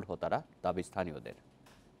না মূল হোতারা, দাবি স্থানীয়দের।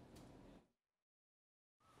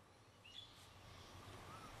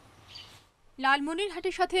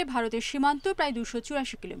 লালমনিরহাটের সাথে ভারতের সীমান্ত প্রায়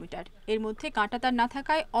 284 কিলোমিটার। এর মধ্যে কাঁটাতার না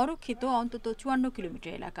থাকায় অরক্ষিত অন্তত 54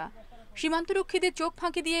 কিলোমিটার এলাকা। সীমান্তরক্ষীদের চোখ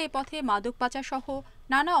ফাঁকি দিয়ে এ পথে মাদক পাচার সহ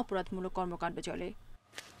নানা অপরাধমূলক কর্মকাণ্ড চলে।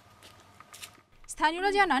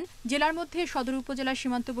 স্থানীয়রা জানান, জেলার মধ্যে সদর উপজেলার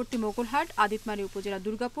সীমান্তবর্তী মোগলহাট, আদিতমারী উপজেলা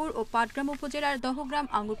দুর্গাপুর ও পাটগ্রাম উপজেলার দহগ্রাম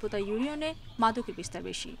আঙ্গুরপোতা ইউনিয়নে মাদকের বিস্তার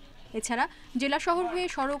বেশি। এছাড়া জেলা শহর হয়ে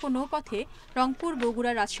সড়ক ও নৌপথে রংপুর,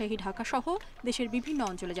 বগুড়া, রাজশাহী, ঢাকা সহ দেশের বিভিন্ন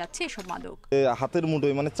অঞ্চলে যাচ্ছে এসব মাদক। হাতের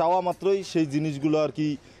মুঠোয় চাওয়া মাত্রই সেই জিনিসগুলো আর কি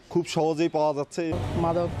খুব সহজেই পাওয়া যাচ্ছে।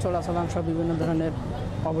 মাদক চোরাচালান সব বিভিন্ন ধরনের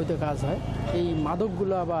অবৈধ কাজ হয়। এই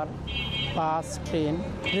মাদকগুলো আবার বাস, ট্রেন,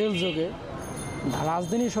 রেল যোগে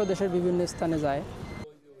রাজধানী সহ দেশের বিভিন্ন স্থানে যায়।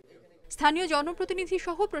 স্থানীয় জনপ্রতিনিধি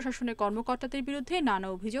সহ প্রশাসনের কর্মকর্তাদের বিরুদ্ধে নানা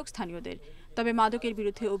অভিযোগ স্থানীয়দের। তবে মাদকের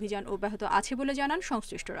বিরুদ্ধে অভিযান অব্যাহত আছে বলে জানান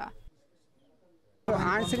সংশ্লিষ্টরা।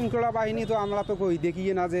 আইন শৃঙ্খলা বাহিনী তো আমরা তো কই দেখি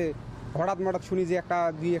না, যে হঠাৎ মঠাৎ শুনি যে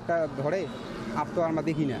দুই একটা ধরে, আর তো আমরা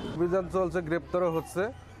দেখি না। অভিযান চলছে, গ্রেপ্তারও হচ্ছে,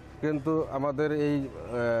 কিন্তু আমাদের এই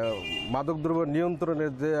মাদকদ্রব্য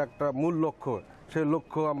নিয়ন্ত্রণের যে একটা মূল লক্ষ্য, সেই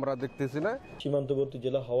লক্ষ্য আমরা দেখতেছি না। সীমান্তবর্তী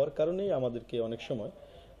জেলা হওয়ার কারণেই আমাদেরকে অনেক সময়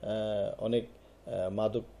অনেক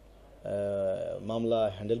মাদক মামলা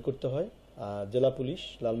হ্যান্ডেল করতে হয়। জেলা পুলিশ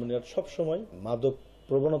লালমনিরহাট সবসময় মাদক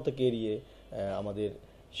প্রবণতাকে এড়িয়ে আমাদের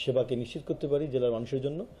সেবাকে নিশ্চিত করতে পারি জেলার মানুষের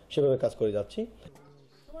জন্য, সেভাবে কাজ করে যাচ্ছি।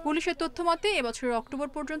 পুলিশের তথ্য মতে এবছরের অক্টোবর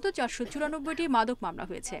পর্যন্ত 494টি মাদক মামলা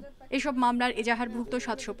হয়েছে। এসব মামলার এজাহারভুক্ত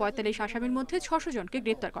 745 আসামির মধ্যে 600 জনকে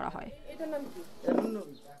গ্রেপ্তার করা হয়।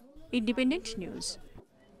 Independent news.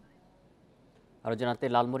 আরও জানাতে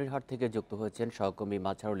লালমনিরহাট থেকে যুক্ত হয়েছেন সহকর্মী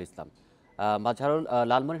মাজহারুল ইসলাম। মাজহারুল,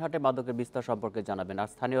 লালমনিরহাটে মাদকের বিস্তার সম্পর্কে জানাবেন। আর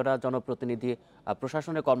স্থানীয়রা জনপ্রতিনিধি,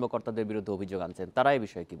 প্রশাসনের কর্মকর্তাদের বিরুদ্ধে অভিযোগ আনছেন, তারা এই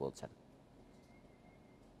বিষয়ে কি বলছেন?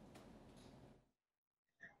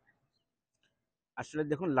 আসলে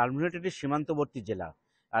দেখুন, লালমনিরহাট একটি সীমান্তবর্তী জেলা,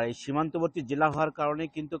 আর এই সীমান্তবর্তী জেলা হওয়ার কারণে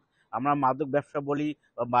কিন্তু আমরা মাদক ব্যবসা বলি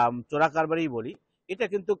বা চোরা কারবারি বলি, এটা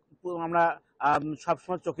কিন্তু আমরা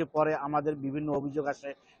সবসময় চোখে পড়ে। আমাদের বিভিন্ন অভিযোগ আসে,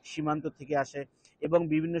 সীমান্ত থেকে আসে, এবং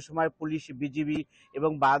বিভিন্ন সময় পুলিশ, বিজিবি এবং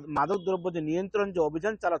মাদকদ্রব্য যে নিয়ন্ত্রণ যে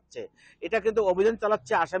অভিযান চালাচ্ছে, এটা কিন্তু অভিযান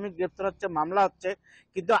চালাচ্ছে, আসামি গ্রেপ্তার হচ্ছে, মামলা হচ্ছে,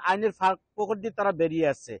 কিন্তু আইনের ফাঁক ফোকর দিয়ে তারা বেরিয়ে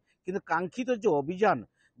আসছে। কিন্তু কাঙ্ক্ষিত যে অভিযান,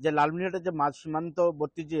 যে লালমনিরহাটের যে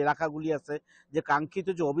সীমান্তবর্তী যে এলাকাগুলি আছে, যে কাঙ্ক্ষিত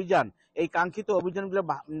যে অভিযান, এই কাঙ্ক্ষিত অভিযানগুলো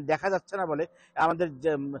দেখা যাচ্ছে না বলে আমাদের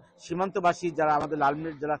যে সীমান্তবাসী যারা আমাদের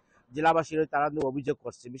লালমনিরহাট জেলাবাসী রয়েছে তারা অভিযোগ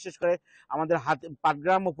করছে। বিশেষ করে আমাদের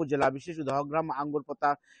পাটগ্রাম উপজেলা, বিশেষ দহগ্রাম, আঙ্গুরপোতা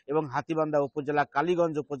এবং হাতীবান্ধা উপজেলা,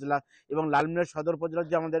 কালীগঞ্জ উপজেলা এবং লালমনিরহাট সদর উপজেলার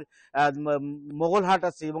যে আমাদের মোগলহাট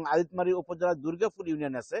আছে এবং আদিতমারী উপজেলার দুর্গাপুর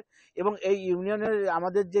ইউনিয়ন আছে, এবং এই ইউনিয়নের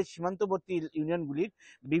আমাদের যে সীমান্তবর্তী ইউনিয়নগুলির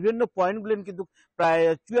বিভিন্ন পয়েন্টগুলি কিন্তু প্রায়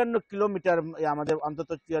 54 কিলোমিটার, আমাদের অন্তত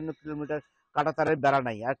 54 কিলোমিটার কাঁটাতারের বেড়া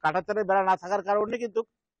নাই। আর কাঁটাতারের বেড়া না থাকার কারণে কিন্তু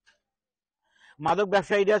মাদক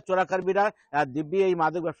ব্যবসায়ীরা, চোরাকারবিরা দিব্যি এই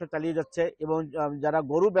মাদক ব্যবসা চালিয়ে যাচ্ছে, এবং যারা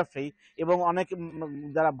গরু ব্যবসায়ী এবং অনেক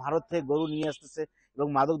যারা ভারত থেকে গরু নিয়ে আসতেছে এবং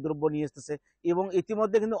মাদকদ্রব্য নিয়ে এসতেছে এবং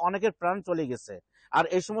ইতিমধ্যে কিন্তু অনেকের প্রাণ চলে গেছে। আর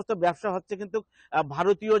এই সমস্ত ব্যবসা হচ্ছে কিন্তু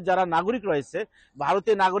ভারতীয় যারা নাগরিক রয়েছে,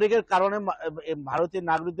 ভারতীয় নাগরিকের কারণে ভারতীয়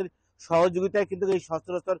নাগরিকদের সহযোগিতায় কিন্তু এই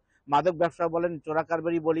সচরাচর মাদক ব্যবসা বলেন, চোরা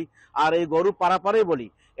কারবারি বলি, আর এই গরু পারাপারে বলি,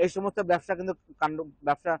 এই সমস্ত ব্যবসা কিন্তু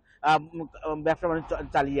ব্যবসা বাণিজ্য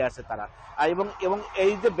চালিয়ে আসে তারা। এবং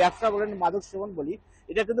এই যে ব্যবসা বলেন, মাদক সেবন বলি,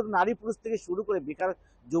 এটা কিন্তু নারী পুরুষ থেকে শুরু করে বেকার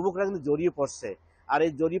যুবকরা কিন্তু জড়িয়ে পড়ছে। আর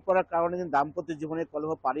এই জড়িয়ে পড়ার কারণে কিন্তু দাম্পত্য জীবনের কলহ,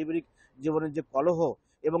 পারিবারিক জীবনের যে কলহ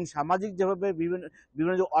এবং সামাজিক যেভাবে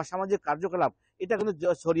বিভিন্ন যে অসামাজিক কার্যকলাপ, এটা কিন্তু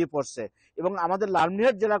ছড়িয়ে পড়ছে। এবং আমাদের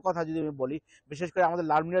লালমনিরহাট জেলার কথা যদি আমি বলি, বিশেষ করে আমাদের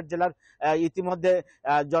লালমনিরহাট জেলার ইতিমধ্যে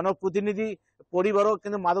জনপ্রতিনিধি পরিবারও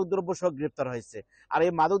কিন্তু মাদকদ্রব্য সহ গ্রেপ্তার হয়েছে। আর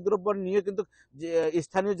এই মাদকদ্রব্য নিয়ে কিন্তু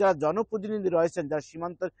স্থানীয় যারা জনপ্রতিনিধি রয়েছেন, যারা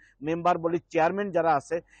সীমান্ত মেম্বার বলি, চেয়ারম্যান যারা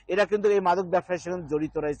আছে, এরা কিন্তু এই মাদক ব্যবসার সঙ্গে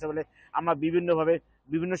জড়িত রয়েছে বলে আমরা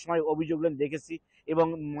বিভিন্ন সময় অভিযোগগুলো দেখেছি এবং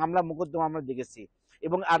মামলা মোকদ্দমা আমরা দেখেছি।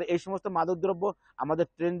 এবং আর এই সমস্ত মাদকদ্রব্য আমাদের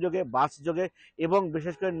ট্রেন যোগে, বাস যোগে এবং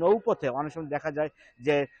বিশেষ করে নৌপথে অনেক সময় দেখা যায়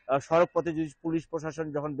যে সড়ক পথে যদি পুলিশ প্রশাসন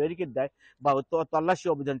যখন ব্যারিকেড দেয় বা তল্লাশি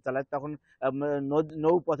অভিযান চালায়, তখন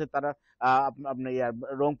নৌপথে তারা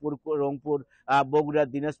রংপুর, বগুড়া,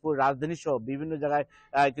 দিনাজপুর, রাজধানী সহ বিভিন্ন জায়গায়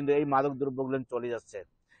কিন্তু এই মাদকদ্রব্যগুলো চলে যাচ্ছে।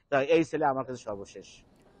 তা এই ছেলে আমার কাছে সর্বশেষ।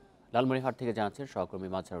 লালমনিরহাট থেকে জানাচ্ছেন সহকর্মী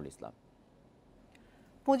মাজহারুল ইসলাম।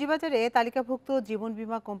 পুঁজিবাজারে তালিকাভুক্ত জীবন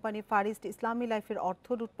বীমা কোম্পানি ফারিস্ট ইসলামী লাইফের অর্থ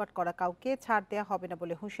লুটপাট করা কাউকে ছাড় দেওয়া হবে না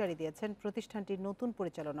বলে হুঁশিয়ারি দিয়েছেন প্রতিষ্ঠানটির নতুন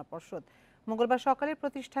পরিচালনা পর্ষদ। মঙ্গলবার সকালে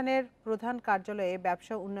প্রতিষ্ঠানের প্রধান কার্যালয়ে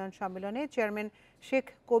ব্যবসা উন্নয়ন সম্মেলনে চেয়ারম্যান শেখ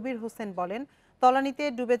কবির হোসেন বলেন, তলানিতে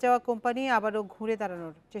ডুবে যাওয়া কোম্পানি আবারও ঘুরে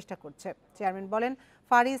দাঁড়ানোর চেষ্টা করছে। চেয়ারম্যান বলেন,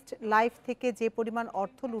 ফারিস্ট লাইফ থেকে যে পরিমাণ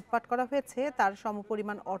অর্থ লুটপাট করা হয়েছে তার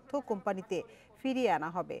সমপরিমাণ অর্থ কোম্পানিতে ফিরিয়ে আনা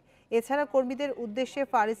হবে। এছাড়া কর্মীদের উদ্দেশ্যে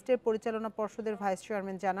ফারিস্টের পরিচালনা পর্ষদের ভাইস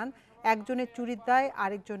চেয়ারম্যান জানান, একজনের চুরির দায়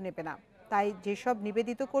আরেকজন নেবে না। তাই যেসব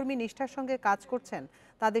নিবেদিত কর্মী নিষ্ঠার সঙ্গে কাজ করছেন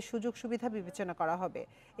তাদের সুযোগ সুবিধা বিবেচনা করা হবে।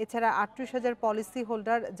 এছাড়া ৩৮,০০০ পলিসি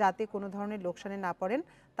হোল্ডার যাতে কোনো ধরনের লোকসানে না পড়েন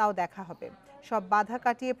তাও দেখা হবে। সব বাধা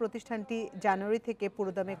কাটিয়ে প্রতিষ্ঠানটি জানুয়ারি থেকে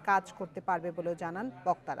পুরোদমে কাজ করতে পারবে বলেও জানান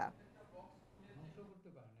বক্তারা।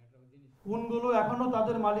 কোনগুলো এখনো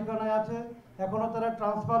তাদের মালিকানায় আছে, এখনো তারা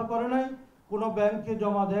ট্রান্সফার করে নাই, কোনো ব্যাংকে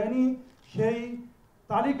জমা দেয়নি, সেই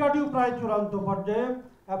তালিকাটিও প্রায় চূড়ান্ত পর্যায়ে।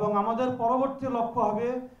 এবং আমাদের পরবর্তী লক্ষ্য হবে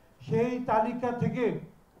সেই তালিকা থেকে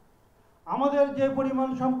আমাদের যে পরিমাণ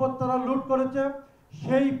সম্পদ তারা লুট করেছে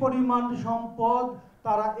সেই পরিমাণ সম্পদ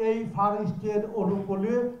তারা এই ফারিস্টের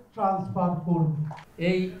অনুকূলে ট্রান্সফার করবে।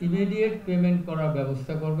 এই ইমিডিয়েট পেমেন্ট করার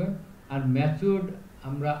ব্যবস্থা করবেন। আর ম্যাচিউরড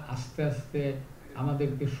আমরা আস্তে আস্তে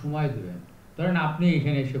আমাদেরকে সময় দেবেন। ধরেন আপনি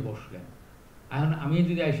এখানে এসে বসলেন, এখন আমি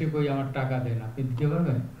যদি এসে কই আমার টাকা দেন, আপনি দিতে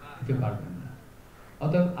পারবেন? দিতে পারবেন না।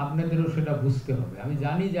 অতএব আপনাদেরও সেটা বুঝতে হবে। আমি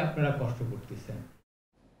জানি যে আপনারা কষ্ট করতেছেন।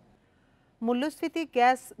 মূল্যস্ফীতি,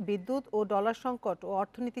 গ্যাস, বিদ্যুৎ ও ডলার সংকট ও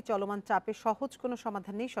অর্থনীতি চলমান চাপে সহজ কোনো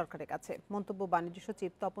সমাধান নেই সরকারের কাছে, মন্তব্য বাণিজ্য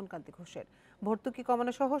সচিব তপন কান্তি ঘোষের। ভর্তুকি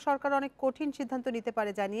কমানো সহ সরকার অনেক কঠিন সিদ্ধান্ত নিতে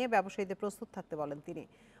পারে জানিয়ে ব্যবসায়ীদের প্রস্তুত থাকতে বলেন তিনি।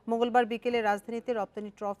 মঙ্গলবার বিকেলে রাজধানীতে রপ্তানি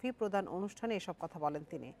ট্রফি প্রদান অনুষ্ঠানে এসব কথা বলেন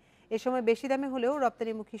তিনি। এ সময় বেশি দামে হলেও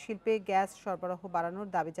রপ্তানিমুখী শিল্পে গ্যাস সরবরাহ বাড়ানোর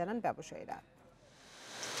দাবি জানান ব্যবসায়ীরা।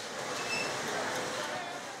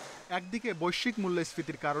 একদিকে বৈশ্বিক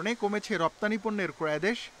মূল্যস্ফীতির কারণে কমেছে রপ্তানি পণ্যের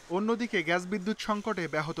ক্রয়াদেশ, অন্যদিকে গ্যাস বিদ্যুৎ সংকটে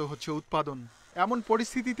ব্যাহত হচ্ছে উৎপাদন। এমন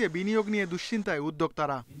পরিস্থিতিতে বিনিয়োগ নিয়ে দুশ্চিন্তায়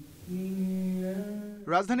উদ্যোক্তারা।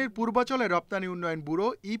 রাজধানীর পূর্বাচলে রপ্তানি উন্নয়ন ব্যুরো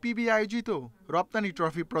ইপিবি আয়োজিত রপ্তানি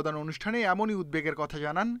ট্রফি প্রদান অনুষ্ঠানে এমনই উদ্বেগের কথা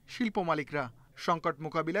জানান শিল্প মালিকরা। সংকট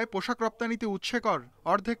মোকাবিলায় পোশাক রপ্তানিতে উৎসেকর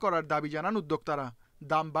অর্ধেক করার দাবি জানান উদ্যোক্তারা।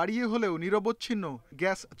 দাম বাড়িয়ে হলেও নিরবচ্ছিন্ন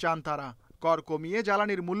গ্যাস চান তারা। কর কমিয়ে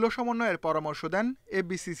জ্বালানির মূল্য সমন্বয়ের পরামর্শ দেন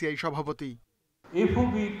এফবিসিসিআই সভাপতি।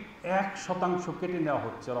 এফওবির 1% কেটে নেওয়া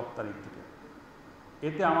হচ্ছে রপ্তানির থেকে,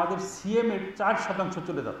 এতে আমাদের সিএম এর 4%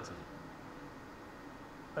 চলে যাচ্ছে।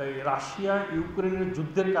 এই রাশিয়া ইউক্রেনের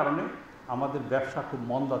যুদ্ধের কারণে আমাদের ব্যবসা খুব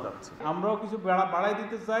মন্দা যাচ্ছে। আমরাও কিছু বাড়াই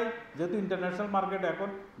দিতে চাই, যেহেতু ইন্টারন্যাশনাল মার্কেট এখন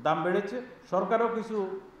দাম বেড়েছে। সরকারও কিছু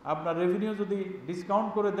আপনার রেভিনিউ যদি ডিসকাউন্ট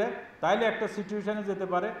করে দেয় তাহলে একটা সিচুয়েশনে যেতে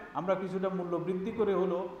পারে। আমরা কিছুটা মূল্য বৃদ্ধি করে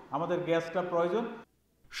হলেও আমাদের গ্যাসটা প্রয়োজন।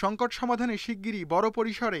 সংকট সমাধানে শিগগিরই বড়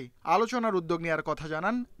পরিসরে আলোচনার উদ্যোগ নেওয়ার কথা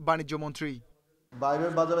জানান বাণিজ্য মন্ত্রী।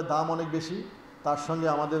 বাইরের বাজারে দাম অনেক বেশি, তার সঙ্গে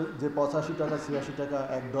আমাদের যে 85 টাকা 86 টাকা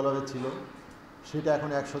 $1 ছিল সেটা এখন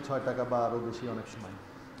 106 টাকা বা আরও বেশি অনেক সময়।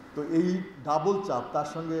 তো এই ডাবল চাপ, তার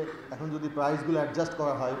সঙ্গে এখন যদি প্রাইসগুলো অ্যাডজাস্ট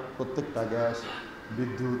করা হয় প্রত্যেকটা গ্যাস,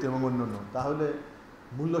 বিদ্যুৎ এবং অন্যান্য, তাহলে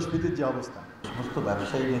মূল্যস্ফীতির যে অবস্থা। সমস্ত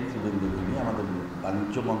ব্যবসায়ী নেতৃবৃন্দকে নিয়ে আমাদের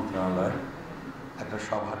বাণিজ্য মন্ত্রণালয় একটা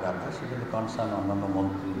সভা ডাকা, সেখানে কনসার্ন অন্যান্য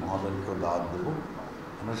মন্ত্রী মহোদয়কেও দাওয়াত দেব।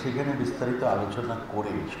 আমরা সেখানে বিস্তারিত আলোচনা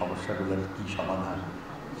করে সমস্যাগুলোর কী সমাধান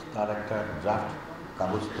তার একটা ড্রাফট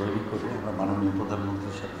কাগজ তৈরি করে আমরা মাননীয়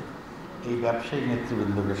প্রধানমন্ত্রীর সাথে এই ব্যবসায়ী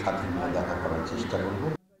নেতৃবৃন্দকে সাথে নিয়ে দেখা করার চেষ্টা করব।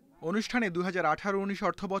 অনুষ্ঠানে 2018-19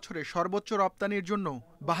 অর্থ বছরে সর্বোচ্চ রপ্তানির জন্য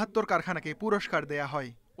 72 কারখানাকে পুরস্কার দেয়া হয়।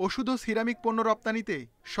 ওষুধ ও সিরামিক পণ্য রপ্তানিতে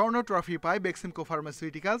স্বর্ণ ট্রফি পায় বেক্সিমকো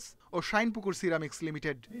ফার্মাসিউটিক্যালস ও Shinepukur ceramics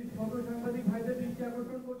limited.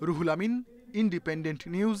 Ruhul Amin, independent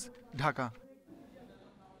news, Dhaka.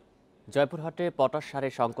 জয়পুরহাটে potash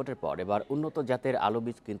সারের সংকটের পর এবার উন্নত জাতের আলু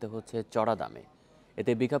বীজ কিনতে হচ্ছে চড়া দামে।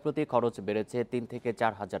 এতে বিঘা প্রতি খরচ বেড়েছে 3 থেকে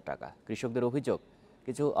 4 হাজার টাকা। কৃষকদের অভিযোগ,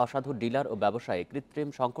 কিছু অসাধু ডিলার ও ব্যবসায়ী কৃত্রিম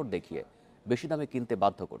সংকট দেখিয়ে বেশি দামে কিনতে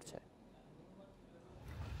বাধ্য করছে।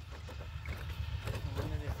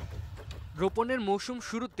 রোপণের মৌসুম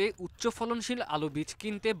শুরুতে উচ্চ ফলনশীল আলু বীজ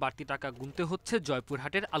কিনতে বাড়তি টাকা গুনতে হচ্ছে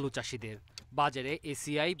জয়পুরহাটের আলু চাষিদের। বাজারে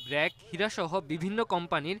এসিআই, ব্র্যাক, হীরাসহ বিভিন্ন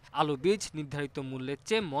কোম্পানির আলু বীজ নির্ধারিত মূল্যের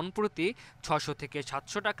চেয়ে মন প্রতি 600 থেকে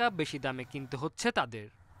 700 টাকা বেশি দামে কিনতে হচ্ছে তাদের।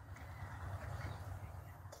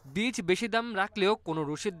 বীজ বেশি দাম রাখলেও কোনো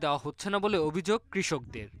রসিদ দেওয়া হচ্ছে না বলে অভিযোগ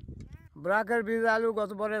কৃষকদের। ব্র্যাকের বীজ আলু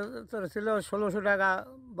গত বছর ছিল 1600 টাকা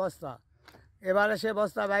বস্তা, এবারে সে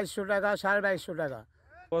বস্তা 2200 টাকা, 2250 টাকা।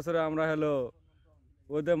 বছরে আমরা হলো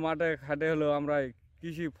ওদের মাঠে খাটে হলো আমরা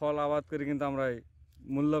কৃষি ফল আবাদ করি, কিন্তু আমরা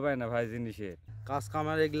মূল্য পাই না ভাই জিনিসে। কাজ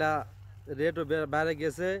কামের এগুলা রেটও বেড়ে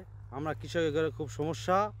গেছে, আমরা কৃষকের খুব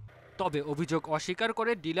সমস্যা। তবে অভিযোগ অস্বীকার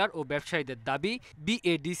করে ডিলার ও ব্যবসায়ীদের দাবি,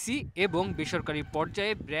 বিএডিসি এবং বেসরকারি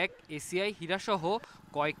পর্যায়ে ব্র্যাক, এসিআই, হীরাসহ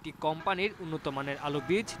কয়েকটি কোম্পানির উন্নত মানের আলু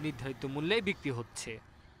বীজ নির্ধারিত মূল্যে বিক্রি হচ্ছে।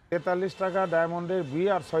 43 টাকা ডায়মন্ডের বি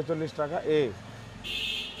আর 46 টাকা এ,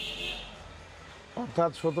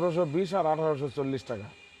 অর্থাৎ 1720 আর 1840 টাকা।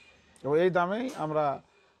 এবং এই দামেই আমরা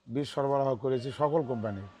বীজ সরবরাহ করেছি সকল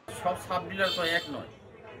কোম্পানি। সব সাব ডিলার তো এক নয়,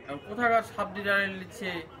 কোথাকার সাব ডিলারের নিচ্ছে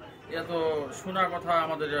এত শোনার কথা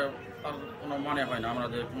আমাদের তার কোনো মানে হয় না, আমরা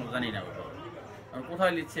কোনো জানি না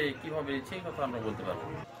কোথায় নিচ্ছে, কীভাবে নিচ্ছে এই কথা আমরা বলতে পারবো।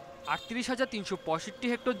 38,365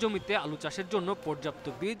 হেক্টর জমিতে আলু চাষের জন্য পর্যাপ্ত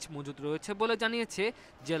বীজ মজুত রয়েছে বলে জানিয়েছে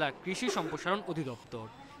জেলা কৃষি সম্প্রসারণ অধিদপ্তর।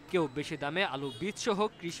 কেউ বেশি দামে আলু বীজ সহ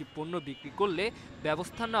কৃষি পণ্য বিক্রি করলে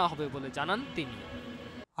ব্যবস্থা নেওয়া হবে বলে জানান তিনি।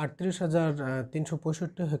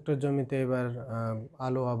 38,365 হেক্টর জমিতে এবার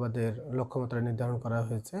আলু আবাদের লক্ষ্যমাত্রা নির্ধারণ করা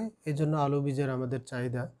হয়েছে। এই জন্য আলু বীজের আমাদের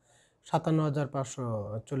চাহিদা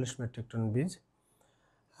 57,540 মেট্রিক টন বীজ।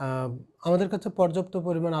 আমাদের কাছে পর্যাপ্ত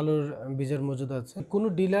পরিমাণ আলুর বীজের মজুদ আছে। কোনো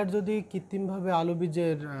ডিলার যদি কৃত্রিমভাবে আলু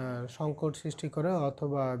বীজের সংকট সৃষ্টি করে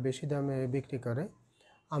অথবা বেশি দামে বিক্রি করে,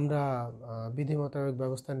 আমরা বিধি মোতাবেক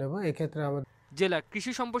ব্যবস্থা নেব। এক্ষেত্রে আমাদের জেলা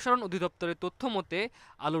কৃষি সম্প্রসারণ অধিদপ্তরের তথ্য মতে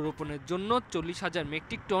আলু রোপণের জন্য 40,000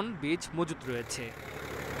 মেট্রিক টন বীজ মজুত রয়েছে।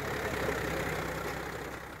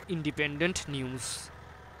 Independent news.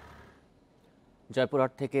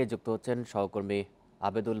 জয়পুরহাট থেকে যুক্ত হচ্ছেন সহকর্মী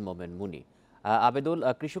আবেদুল মোমেন মুনি। আবেদুল,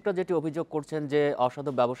 কৃষকরা যেটি অভিযোগ করছেন যে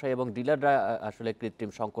অসাধু ব্যবসায়ী এবং ডিলাররা আসলে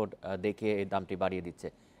কৃত্রিম সংকট দেখিয়ে এই দামটি বাড়িয়ে দিচ্ছে,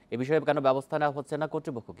 এ বিষয়ে কেন ব্যবস্থা নেওয়া হচ্ছে না,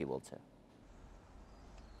 কর্তৃপক্ষ কি বলছে?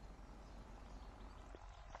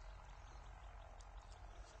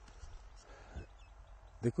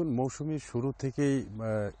 দেখুন, মৌসুমের শুরু থেকেই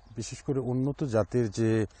বিশেষ করে উন্নত জাতের যে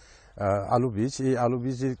আলু বীজ, এই আলু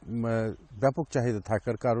বীজের ব্যাপক চাহিদা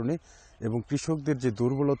থাকার কারণে এবং কৃষকদের যে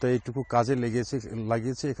দুর্বলতা এইটুকু কাজে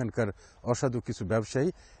লাগিয়েছে এখানকার অসাধু কিছু ব্যবসায়ী,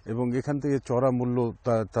 এবং এখান থেকে চড়া মূল্য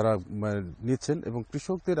তারা নিচ্ছেন। এবং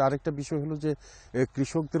কৃষকদের আরেকটা বিষয় হলো যে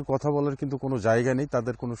কৃষকদের কথা বলার কিন্তু কোনো জায়গা নেই,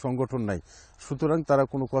 তাদের কোনো সংগঠন নাই, সুতরাং তারা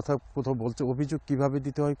কোনো কথা কোথাও বলছে, অভিযোগ কিভাবে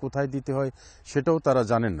দিতে হয়, কোথায় দিতে হয় সেটাও তারা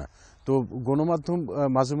জানেন না। তো গণমাধ্যম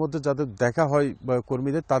মাঝে মধ্যে যাদের দেখা হয়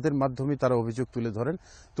কর্মীদের, তাদের মাধ্যমে তারা অভিযোগ তুলে ধরেন।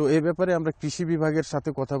 তো এই ব্যাপারে আমরা কৃষি বিভাগের সাথে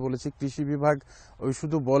কথা বলেছি। কৃষি বিভাগ ওই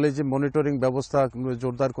শুধু বলে যে মনিটরিং ব্যবস্থা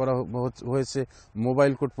জোরদার করা হয়েছে,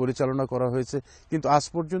 মোবাইল কোর্ট পরিচালনা করা হয়েছে, কিন্তু আজ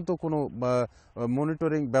পর্যন্ত কোনো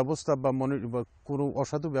মনিটরিং ব্যবস্থা বা কোনো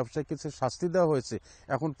অসাধু ব্যবসায়ীর কাছে শাস্তি দেওয়া হয়েছে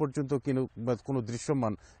এখন পর্যন্ত কোনো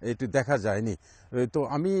দৃশ্যমান এটি দেখা যায়নি। তো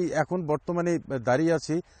আমি এখন বর্তমানে দাঁড়িয়ে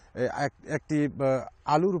আছি একটি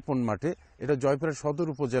আলু রোপণ মাঠে, এটা জয়পুরহাট সদর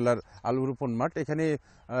উপজেলার আলু রোপণ মাঠ। এখানে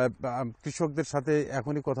কৃষকদের সাথে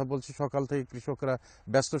এখনই কথা বলছি। সকাল থেকে কৃষকরা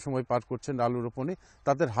ব্যস্ত সময় পার করছেন আলু রোপণে,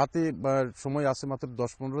 তাদের হাতে সময় আছে মাত্র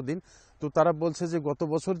 10-15 দিন। তো তারা বলছে যে গত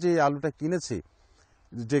বছর যে আলুটা কিনেছে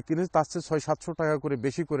তার চেয়ে 600-700 টাকা করে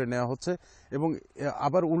বেশি করে নেওয়া হচ্ছে। এবং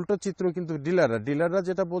আবার উল্টো চিত্র কিন্তু ডিলাররা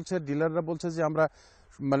যেটা বলছে, ডিলাররা বলছে যে আমরা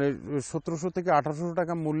 1700 থেকে 1800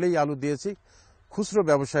 টাকা মূল্যেই আলু দিয়েছি। খুচরো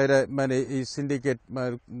ব্যবসায়ীরা এই সিন্ডিকেট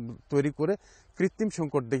তৈরি করে কৃত্রিম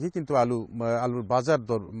সংকট দেখে কিন্তু আলুর বাজার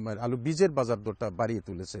দর, আলু বীজের বাজার দরটা বাড়িয়ে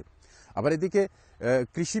তুলেছে। আবার এদিকে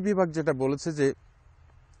কৃষি বিভাগ যেটা বলেছে যে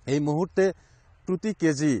এই মুহূর্তে প্রতি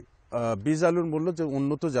কেজি বীজ আলুর মূল্য যে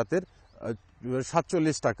উন্নত জাতের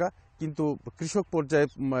 47 টাকা, কিন্তু কৃষক পর্যায়ে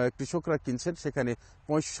কৃষকরা কিনছেন সেখানে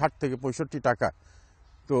 60 থেকে 65 টাকা।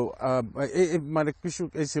 তো মানে কৃষক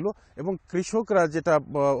এই ছিল, এবং কৃষকরা যেটা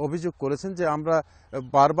অভিযোগ করেছেন যে আমরা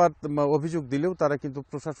বারবার অভিযোগ দিলেও তারা কিন্তু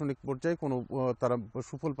প্রশাসনিক পর্যায়ে কোনো তারা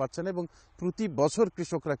সুফল পাচ্ছে না, এবং প্রতি বছর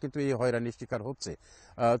কৃষকরা কিন্তু এই হয়রানির শিকার হচ্ছে।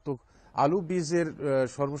 তো আলু বীজের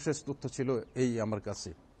সর্বশেষ তথ্য ছিল এই আমার কাছে।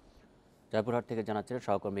 জয়পুরহাট থেকে জানাচ্ছিলেন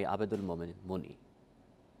সহকর্মী আবেদুল মনি।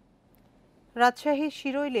 রাজশাহীর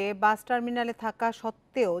শিরৈলে বাস টার্মিনালে থাকা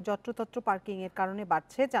সত্ত্বেও যত্রতত্র পার্কিংয়ের কারণে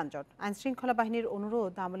বাড়ছে যানজট। আইনশৃঙ্খলা বাহিনীর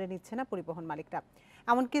অনুরোধ আমলে নিচ্ছে না পরিবহন মালিকরা।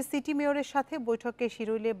 এমনকি সিটি মেয়রের সাথে বৈঠকে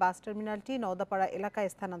শিরৈলে বাস টার্মিনালটি নওদাপাড়া এলাকায়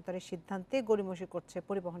স্থানান্তরের সিদ্ধান্তে গড়িমসি করছে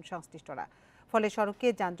পরিবহন সংশ্লিষ্টরা। ফলে সড়কে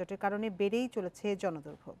যানজটের কারণে বেড়েই চলেছে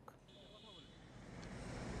জনদুর্ভোগ।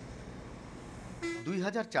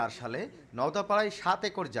 2004 সালে নওদাপাড়ায় 7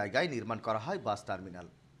 একর জায়গায় নির্মাণ করা হয় বাস টার্মিনাল।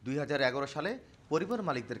 2011 সালে পরিবহন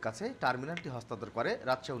মালিকদের কাছে টার্মিনালটি হস্তান্তর করে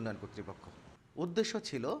রাজশাহী উন্নয়ন কর্তৃপক্ষ। উদ্দেশ্য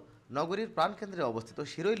ছিল নগরীর প্রাণকেন্দ্রে অবস্থিত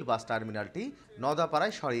শিরৈল বাস টার্মিনালটি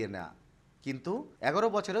নওদাপাড়ায় সরিয়ে নেওয়া, কিন্তু 11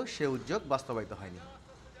 বছরেও সে উদ্যোগ বাস্তবায়িত হয়নি।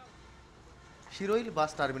 শিরৈল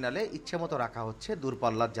বাস টার্মিনালে ইচ্ছেমতো রাখা হচ্ছে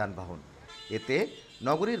দূরপাল্লার যানবাহন। এতে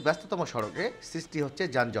নগরীর ব্যস্ততম সড়কে সৃষ্টি হচ্ছে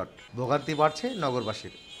যানজট, ভোগান্তি বাড়ছে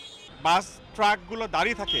নগরবাসীর। বাস ট্রাকগুলো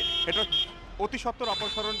দাঁড়িয়ে থাকে, এটা অতি সত্বর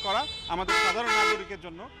অপসারণ করা আমাদের সাধারণ নাগরিকের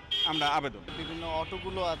জন্য আমরা আবেদন। বিভিন্ন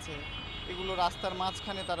অটোগুলো আছে, এগুলো রাস্তার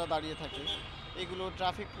মাঝখানে তারা দাঁড়িয়ে থাকে, এগুলো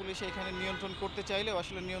ট্রাফিক পুলিশ এখানে নিয়ন্ত্রণ করতে চাইলেও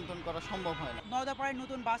আসলে নিয়ন্ত্রণ করা সম্ভব হয় না। নওদাপাড়ায়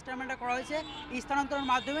নতুন বাস টার্মিনালটা করা হয়েছে, স্থানান্তরের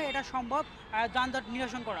মাধ্যমে এটা সম্ভব যানজট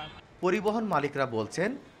নিরসন করা। পরিবহন মালিকরা বলছেন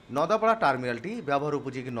নওদাপাড়া টার্মিনালটি ব্যবহার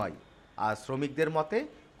উপযোগী নয়, আর শ্রমিকদের মতে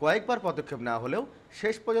কয়েকবার পদক্ষেপ নেওয়া হলেও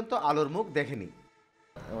শেষ পর্যন্ত আলোর মুখ দেখেনি।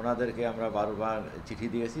 ওনাদেরকে আমরা বারবার চিঠি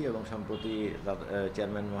দিয়েছি এবং সম্প্রতি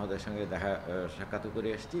চেয়ারম্যান মহোদয়ের সঙ্গে সাক্ষাৎ করে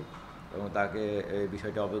এসেছি এবং তাকে এই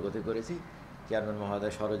বিষয়টা অবগত করেছি। চেয়ারম্যান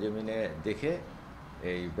মহোদয় সরজমিনে দেখে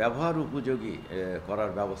এই ব্যবহার উপযোগী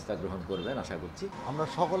করার ব্যবস্থা গ্রহণ করবেন আশা করছি। আমরা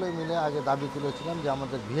সকলে মিলে আগে দাবি তুলেছিলাম যে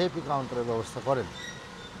আমাদের ভিআইপি কাউন্টারের ব্যবস্থা করেন।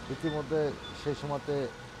 ইতিমধ্যে সেই সময়তে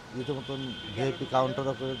রীতিমতন ভিআইপি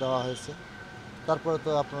কাউন্টারও করে দেওয়া হয়েছে। তারপরে তো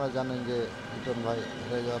আপনারা জানেন যে ইটন ভাই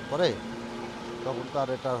হয়ে যাওয়ার পরে তখন তো আর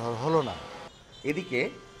এটা হলো না। এদিকে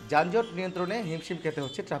যানজট নিয়ন্ত্রণে হিমশিম খেতে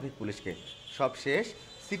হচ্ছে ট্রাফিক পুলিশকে। সবশেষ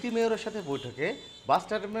সিটি মেয়রের সাথে বৈঠকে বাস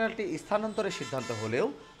টার্মিনালটি স্থানান্তরের সিদ্ধান্ত হলেও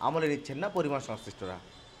আমলে নিচ্ছেন না পরিবহন সংশ্লিষ্টরা।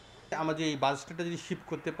 আমরা যে এই বাস স্ট্যান্ডটা যদি শিফট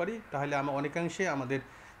করতে পারি তাহলে অনেকাংশে আমাদের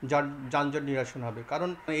যানজট নিরসন হবে, কারণ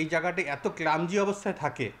এই জায়গাটা এত ক্লামজি অবস্থায়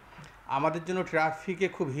থাকে, আমাদের জন্য ট্রাফিকে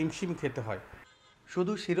খুব হিমশিম খেতে হয়।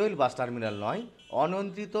 শুধু শিরৈল বাস টার্মিনাল নয়,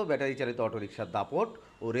 অনিয়ন্ত্রিত ব্যাটারি চালিত অটোরিকশার দাপট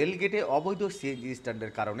ও রেলগেটে অবৈধ সিএনজি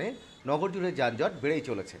স্ট্যান্ডের কারণে নগর জুড়ে যানজট বেড়েই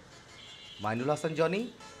চলেছে। Mainul Hasan Johnny,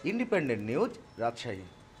 independent news, Rajshahi.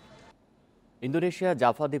 Indonesia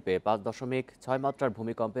Java দ্বীপে 5.6 মাত্রার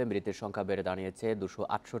ভূমিকম্পে মৃতের সংখ্যা বেড়ে দাঁড়িয়েছে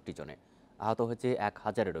 268 জনে, আহত হয়েছে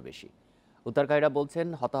 1000-এরও বেশি। উদ্ধারকারীরা বলছেন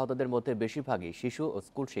হতাহতদের মধ্যে বেশিরভাগই শিশু ও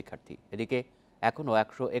স্কুল শিক্ষার্থী। এদিকে এখনও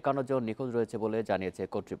 151 জন নিখোঁজ রয়েছে বলে জানিয়েছে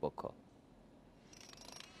কর্তৃপক্ষ।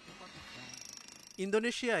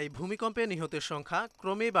 ইন্দোনেশিয়ায় ভূমিকম্পে নিহতের সংখ্যা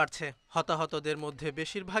ক্রমেই বাড়ছে, হতাহতদের মধ্যে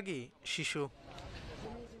বেশিরভাগই শিশু।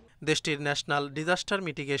 দেশটির ন্যাশনাল ডিজাস্টার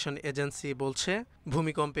মিটিগেশন এজেন্সি বলছে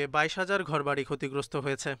ভূমিকম্পে 22,000 ঘরবাড়ি ক্ষতিগ্রস্ত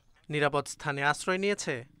হয়েছে। নিরাপদ স্থানে আশ্রয়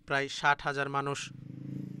নিয়েছে প্রায় 60,000 মানুষ।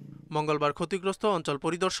 মঙ্গলবার ক্ষতিগ্রস্ত অঞ্চল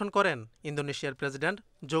পরিদর্শন করেন ইন্দোনেশিয়ার প্রেসিডেন্ট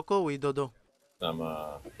জোকো উইদোদো।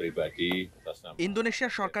 ইন্দোনেশিয়া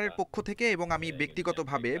সরকারের পক্ষ থেকে এবং আমি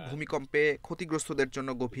ব্যক্তিগতভাবে ভূমিকম্পে ক্ষতিগ্রস্তদের জন্য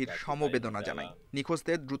গভীর সমবেদনা জানাই।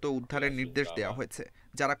 নিখোঁজদের দ্রুত উদ্ধারের নির্দেশ দেওয়া হয়েছে।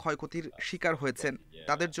 যারা ক্ষয়ক্ষতির শিকার হয়েছেন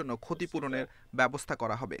তাদের জন্য ক্ষতিপূরণের ব্যবস্থা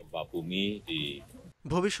করা হবে।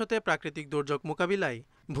 ভবিষ্যতে প্রাকৃতিক দুর্যোগ মোকাবিলায়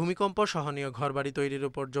ভূমিকম্প সহনীয় ঘরবাড়ি তৈরির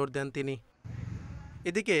উপর জোর দেন তিনি।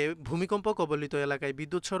 এদিকে ভূমিকম্প কবলিত এলাকায়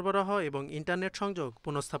বিদ্যুৎ সরবরাহ এবং ইন্টারনেট সংযোগ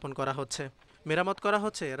পুনঃস্থাপন করা হচ্ছে, মেরামত করা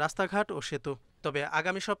হচ্ছে রাস্তাঘাট ও সেতু। তবে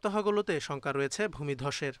আগামী সপ্তাহগুলোতে শঙ্কা রয়েছে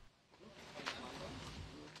ভূমিধসের।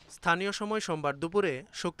 স্থানীয় সময় সোমবার দুপুরে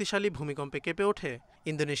শক্তিশালী ভূমিকম্পে কেঁপে ওঠে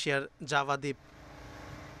ইন্দোনেশিয়ার জাভা দ্বীপ।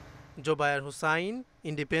 জোবায়ার হুসাইন,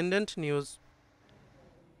 ইন্ডিপেন্ডেন্ট নিউজ।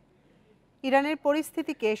 ইরানের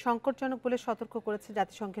পরিস্থিতিকে সংকটজনক বলে সতর্ক করেছে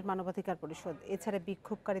জাতিসংঘের মানবাধিকার পরিষদ। এছাড়া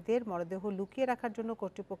বিক্ষোভকারীদের মরদেহ লুকিয়ে রাখার জন্য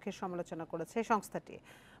কর্তৃপক্ষের সমালোচনা করেছে সংস্থাটি।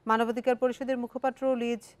 মানবাধিকার পরিষদের মুখপাত্র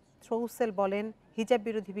লিজ থ্রৌসেল বলেন, হিজাব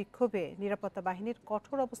বিরোধী বিক্ষোভে নিরাপত্তা বাহিনীর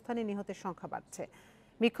কঠোর অবস্থানে নিহতের সংখ্যা বাড়ছে।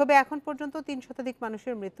 বিক্ষোভে এখন পর্যন্ত 3 শতাধিক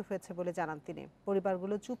মানুষের মৃত্যু হয়েছে বলে জানান তিনি।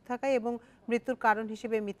 পরিবারগুলো চুপ থাকায় এবং মৃত্যুর কারণ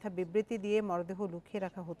হিসেবে মিথ্যা বিবৃতি দিয়ে মরদেহ লুকিয়ে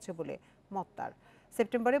রাখা হচ্ছে বলে মত তার।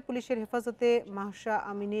 সেপ্টেম্বরে পুলিশের হেফাজতে মাহসা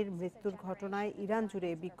আমিনির মৃত্যুর ঘটনায় ইরান জুড়ে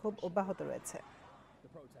বিক্ষোভ অব্যাহত রয়েছে।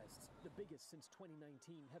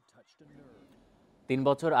 3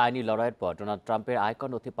 বছর আইনি লড়াইয়ের পর ডোনাল্ড ট্রাম্পের আয়কর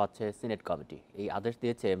নথি পাচ্ছে সিনেট কমিটি। এই আদেশ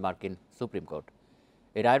দিয়েছে মার্কিন সুপ্রিম কোর্ট।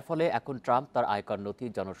 এই রায়ের ফলে এখন ট্রাম্প তার আয়কর নথি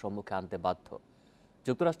জনসম্মুখে আনতে বাধ্য।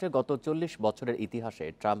 যুক্তরাষ্ট্রের গত 40 বছরের ইতিহাসে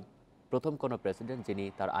ট্রাম্প প্রথম কোনো প্রেসিডেন্ট যিনি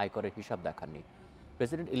তার আয়করের হিসাব দেখাননি।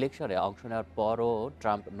 প্রেসিডেন্ট ইলেকশনে অংশ নেওয়ার পরও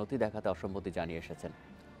ট্রাম্প নথি দেখাতে অসম্মতি জানিয়ে এসেছেন।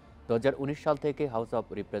 2019 সাল থেকে হাউস অব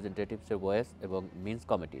রিপ্রেজেন্টেটিভসের ওয়েস এবং মিন্স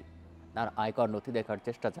কমিটি তার আয়কর নথি দেখার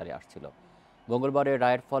চেষ্টা চালিয়ে আসছিল। মঙ্গলবারের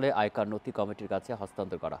রায়ের ফলে আয়কর নথি কমিটির কাছে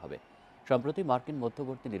হস্তান্তর করা হবে। সম্প্রতি মার্কিন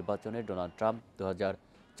মধ্যবর্তী নির্বাচনে ডোনাল্ড ট্রাম্প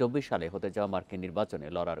 2024 সালে হতে যাওয়া মার্কিন নির্বাচনে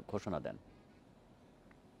লড়ার ঘোষণা দেন।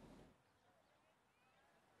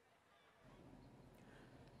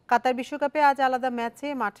 কাতার বিশ্বকাপে আজ আলাদা ম্যাচে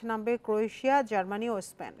মাঠে নামবে ক্রোয়েশিয়া, জার্মানি ও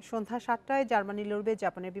স্পেন। সন্ধ্যা 7টায় জার্মানি লড়বে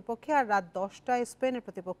জাপানের বিপক্ষে, আর রাত 10টায় স্পেনের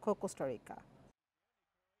প্রতিপক্ষ কোস্টারিকা।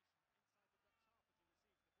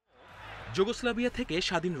 যুগোস্লাভিয়া থেকে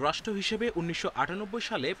স্বাধীন রাষ্ট্র হিসেবে 1998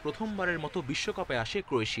 সালে প্রথমবারের মতো বিশ্বকাপে আসে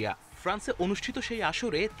ক্রোয়েশিয়া। ফ্রান্সে অনুষ্ঠিত সেই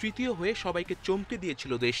আসরে তৃতীয় হয়ে সবাইকে চমকে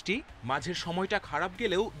দিয়েছিল দেশটি। মাঝের সময়টা খারাপ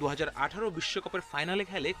গেলেও 2018 বিশ্বকাপের ফাইনালে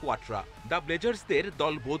খেলে কোয়াট্রা। দ্য ব্লেজার্সদের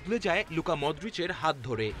দল বদলে যায় লুকা মদ্রিচের হাত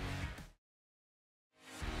ধরে।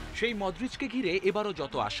 সেই মদ্রিচকে ঘিরে এবারও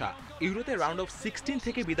যত আশা। ইউরোতে রাউন্ড অফ 16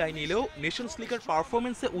 থেকে বিদায় নিলেও নেশনস লিগের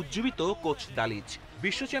পারফরমেন্সে উজ্জীবিত কোচ দালিচ।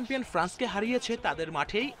 বিশ্ব চ্যাম্পিয়ন ফ্রান্সকে হারিয়েছে তাদের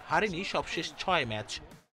মাঠেই, হারেনি সবশেষ 6 ম্যাচ।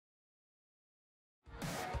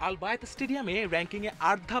 আল বায়েত স্টেডিয়ামে র্যাঙ্কিংয়ে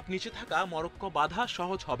 8 ধাপ নিচে থাকা মরক্কো বাধা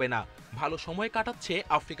সহজ হবে না। ভালো সময় কাটাচ্ছে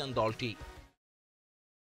আফ্রিকান দলটি।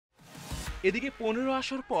 এদিকে 15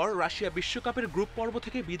 আসর পর রাশিয়া বিশ্বকাপের গ্রুপ পর্ব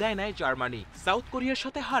থেকে বিদায় নেয় জার্মানি। সাউথ কোরিয়ার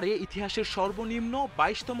সাথে হারে ইতিহাসের সর্বনিম্ন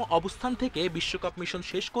 22তম অবস্থান থেকে বিশ্বকাপ মিশন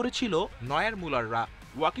শেষ করেছিল নয়ার মুলাররা।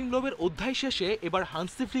 ওয়াকিং লোবের অধ্যায় শেষে এবার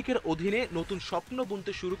হান্সি ফ্লিকের অধীনে নতুন স্বপ্ন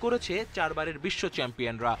বুনতে শুরু করেছে 4 বারের বিশ্ব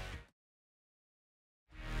চ্যাম্পিয়নরা।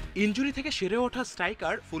 ইনজুরি থেকে সেরে ওঠা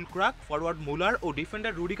স্ট্রাইকার ফুলক্রাক, ফরওয়ার্ড মুলার ও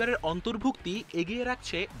ডিফেন্ডার রুডিগারের অন্তর্ভুক্তি এগিয়ে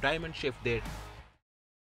রাখছে ডায়মন্ড শেফদের।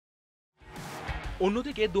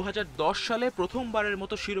 অন্যদিকে 2010 সালে প্রথমবারের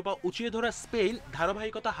মতো শিরোপা উঁচিয়ে ধরা স্পেন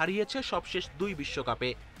ধারাবাহিকতা হারিয়েছে সবশেষ 2 বিশ্বকাপে।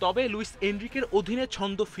 তবে লুইস এনরিকের অধীনে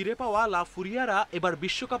ছন্দ ফিরে পাওয়া লা ফুরিয়ারা এবার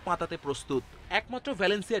বিশ্বকাপ মাতাতে প্রস্তুত। একমাত্র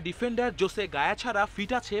ভ্যালেন্সিয়া ডিফেন্ডার জোসে গায়া ছাড়া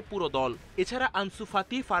ফিট আছে পুরো দল। এছাড়া Ansu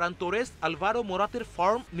Fati, Farhan Torres, Alvaro মোরাতের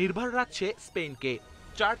form নির্ভর রাখছে স্পেনকে।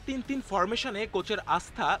 4-3-3 ফরমেশনে কোচের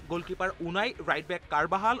আস্থা, goalkeeper Unai, right back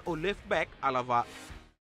Carvajal ও লেফট ব্যাক আলাভা।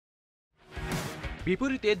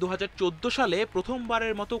 বিপরীতে 2014 সালে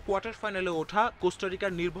প্রথমবারের মতো কোয়ার্টার ফাইনালে ওঠা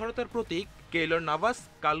কোস্টারিকার নির্ভরতার প্রতীক কেইলর নাভাস,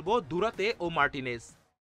 কালবো, দুরাতে ও Martinez.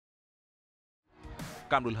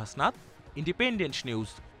 Kamrul Hasnat, independent news.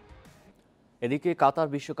 এদিকে কাতার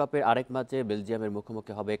বিশ্বকাপের আরেক ম্যাচে বেলজিয়ামের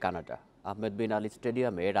মুখোমুখি হবে কানাডা। আহমেদ বিন আলী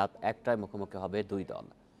স্টেডিয়ামে রাত 1টায় মুখোমুখি হবে 2 দল।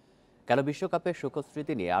 গেল বিশ্বকাপের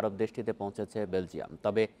সুখস্মৃতি নিয়ে আরব দেশটিতে পৌঁছেছে বেলজিয়াম।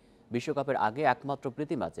 তবে বিশ্বকাপের আগে একমাত্র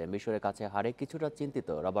প্রীতি ম্যাচে মিশরের কাছে হারে কিছুটা চিন্তিত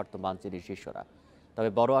রবার্তো মানচিনির শিষ্যরা। তবে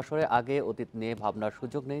বড় আসরে আগে অতীত নিয়ে ভাবনার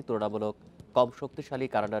সুযোগ নেই। তুলনামূলক কম শক্তিশালী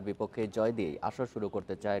কানাডার বিপক্ষে জয় দিয়েই আসর শুরু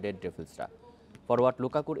করতে চায় রেড ডেভিলসরা। ফরওয়ার্ড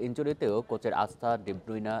লুকাকুর ইনজুরিতেও কোচের আস্থা ডি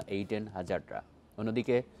ব্রুইনা, এইডেন হ্যাজার্ডরা।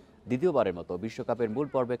 অন্যদিকে দ্বিতীয়বারের মতো বিশ্বকাপের মূল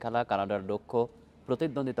পর্বে খেলা কানাডার লক্ষ্য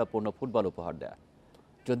প্রতিদ্বন্দ্বিতাপূর্ণ ফুটবল উপহার দেয়া।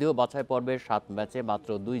 যদিও বাছাই পর্বের 7 ম্যাচে মাত্র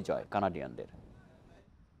 2 জয় কানাডিয়ানদের।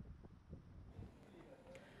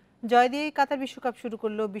 জয় দিয়েই কাতার বিশ্বকাপ শুরু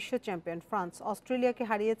করলো বিশ্ব চ্যাম্পিয়ন ফ্রান্স। অস্ট্রেলিয়াকে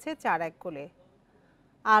হারিয়েছে 4-1 গোলে।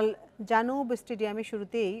 আল জানুব স্টেডিয়ামে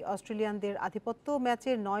শুরুতেই অস্ট্রেলিয়ানদের আধিপত্য।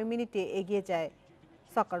 ম্যাচের 9 মিনিটে এগিয়ে যায়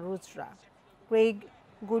সকারুজরা। ক্রেইগ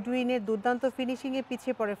গুডউইনের দুর্দান্ত ফিনিশিংয়ে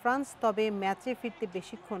পিছিয়ে পড়ে ফ্রান্স। তবে ম্যাচে ফিরতে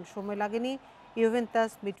বেশিক্ষণ সময় লাগেনি।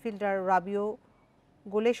 ইউভেন্টাস মিডফিল্ডার রাবিও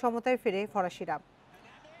গোলে সমতায় ফেরে ফরাসিরা।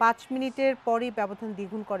 5 মিনিটের পরই ব্যবধান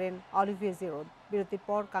দ্বিগুণ করেন অলিভিয়ে জিরোদ। বিরতির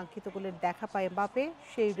পর কাঙ্ক্ষিত গোলের দেখা পায় এমবাপে।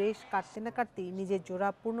 সেই রেশ কাটতে না কাটতেই নিজের জোড়া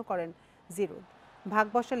পূর্ণ করেন জিরোদ। ভাগ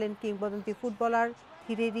বসালেন কিংবদন্তি ফুটবলার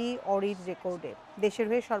থিরেরি অরির রেকর্ডে। দেশের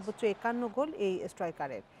হয়ে সর্বোচ্চ 51 গোল এই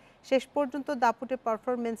স্ট্রাইকারের। শেষ পর্যন্ত দাপুটে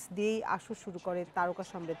পারফরমেন্স দিয়েই আসর শুরু করে তারকা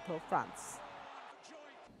সমৃদ্ধ ফ্রান্স।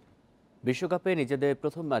 বিশ্বকাপে নিজেদের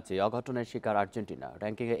প্রথম ম্যাচে অঘটনের শিকার আর্জেন্টিনা।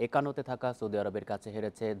 র্যাঙ্কিংয়ে 51-তে থাকা সৌদি আরবের কাছে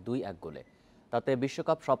হেরেছে 2-1 গোলে। তাতে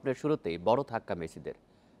বিশ্বকাপ স্বপ্নের শুরুতেই বড় ধাক্কা মেসিদের।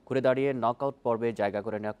 ঘুরে দাঁড়িয়ে নকআউট পর্বে জায়গা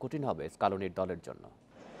করে নেওয়া কঠিন হবে স্কালোনির দলের জন্য।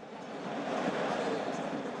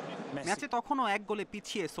 ম্যাচে তখনও 1 গোলে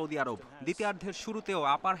পিছিয়ে সৌদি আরব। দ্বিতীয়ার্ধের শুরুতেও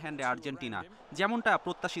আপার হ্যান্ডে আর্জেন্টিনা, যেমনটা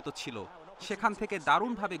প্রত্যাশিত ছিল। সেখান থেকে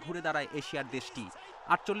দারুণভাবে ঘুরে দাঁড়ায় এশিয়ার দেশটি।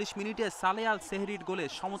 48 মিনিটে সালে আল সেহরির গোলে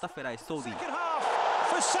সমতা ফেরায় সৌদি।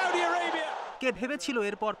 কে ভেবেছিল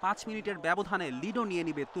এরপর 5 মিনিটের ব্যবধানে লিডও নিয়ে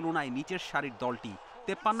নিবে তুলনায় নিচের সারির দলটি।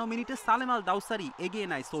 53 মিনিটে সালেম আল দাউসারি এগিয়ে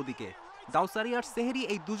নেয় সৌদিকে। দাউসারি আর সেহরি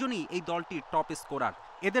এই দুজনই এই দলটির টপ স্কোরার।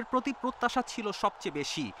 এদের প্রতি প্রত্যাশা ছিল সবচেয়ে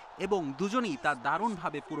বেশি এবং দুজনই তা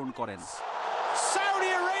দারুণভাবে পূরণ করেন।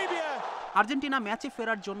 আর্জেন্টিনা ম্যাচে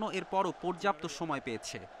ফেরার জন্য এরপরও পর্যাপ্ত সময়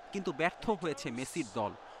পেয়েছে, কিন্তু ব্যর্থ হয়েছে মেসির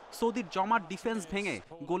দল। সৌদির জমাট ডিফেন্স ভেঙে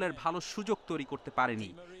গোলের ভালো সুযোগ তৈরি করতে পারেনি,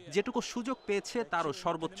 যেটুকু সুযোগ পেয়েছে তারও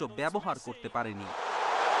সর্বোচ্চ ব্যবহার করতে পারেনি।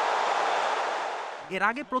 এর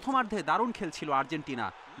আগে প্রথমার্ধে দারুণ খেলছিল আর্জেন্টিনা।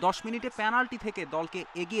 10 মিনিটে পেনাল্টি থেকে দলকে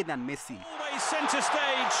এগিয়ে দেন মেসি।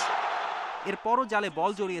 এরপরও জালে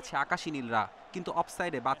বল জড়িয়েছে আকাশী নীলরা, কিন্তু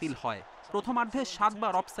অফসাইডে বাতিল হয়। প্রথমার্ধে 7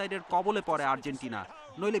 বার অফসাইডের কবলে পড়ে আর্জেন্টিনা,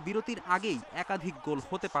 নইলে বিরতির আগেই একাধিক গোল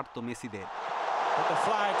হতে পারত মেসিদের।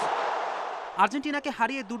 আর্জেন্টিনাকে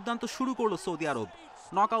হারিয়ে দুর্দান্ত শুরু করলো সৌদি আরব।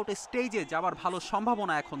 নকআউটে স্টেজে যাবার ভালো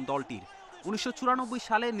সম্ভাবনা এখন দলটির। 1994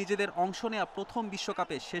 সালে নিজেদের অংশ নেয়া প্রথম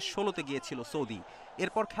বিশ্বকাপে শেষ 16তে গিয়েছিল সৌদি।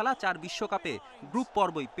 এরপর খেলা 4 বিশ্বকাপে গ্রুপ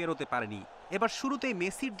পর্বই পেরোতে পারেনি। এবার শুরুতেই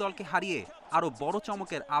মেসির দলকে হারিয়ে আরো বড়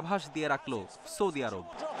চমকের আভাস দিয়ে রাখলো সৌদি আরব।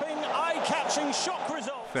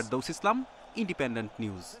 ফেরদৌস ইসলাম, ইন্ডিপেন্ডেন্ট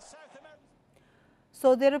নিউজ।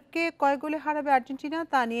 সৌদি আরবকে কয় গোলে হারাবে আর্জেন্টিনা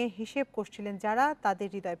তা নিয়ে হিসেব করছিলেন যারা, তাদের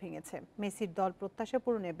হৃদয় ভেঙেছে। মেসির দল প্রত্যাশা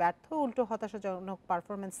পূরণে ব্যর্থ, উল্টো হতাশাজনক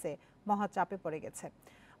পারফরমেন্সে মহা চাপে পড়ে গেছে।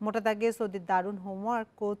 মোটা দাগে সৌদির দারুণ হোমওয়ার্ক,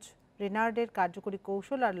 কোচ রেনার্ডের কার্যকরী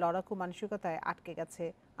কৌশল আর লড়াকু মানসিকতায় আটকে গেছে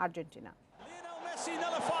আর্জেন্টিনা।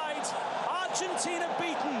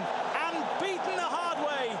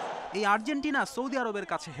 এই আর্জেন্টিনা সৌদি আরবের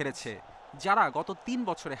কাছে হেরেছে, যারা গত 3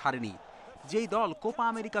 বছরে হারেনি। যেই দল কোপা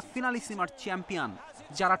আমেরিকা ফিনালিসিমার চ্যাম্পিয়ন,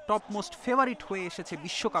 যারা টপ মোস্ট ফেভারিট হয়ে এসেছে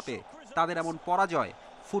বিশ্বকাপে, তাদের এমন পরাজয়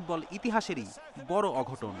ফুটবল ইতিহাসেরই বড়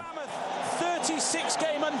অঘটন।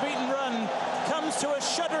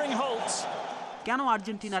 কেন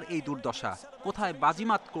আর্জেন্টিনার এই দুর্দশা? কোথায়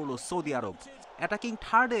বাজিমাত করলো সৌদি আরব? অ্যাটাকিং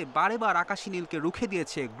থার্ডে বারেবার আকাশী নীলকে রুখে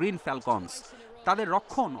দিয়েছে গ্রিন ফ্যালকনস। তাদের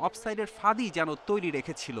রক্ষণ অফসাইডের ফাঁদই যেন তৈরি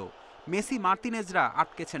রেখেছিল। মেসি মার্তিনেজরা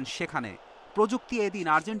আটকেছেন সেখানে। প্রযুক্তি এদিন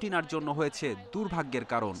আর্জেন্টিনার জন্য হয়েছে দুর্ভাগ্যের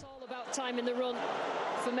কারণ।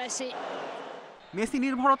 মেসি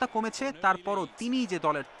নির্ভরতা কমেছে, তারপরও তিনিই যে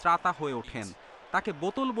দলের ত্রাতা হয়ে ওঠেন। তাকে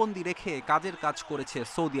বোতলবন্দি রেখে কাজের কাজ করেছে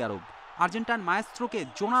সৌদি আরব। আর্জেন্টাইন মায়েস্ট্রোকে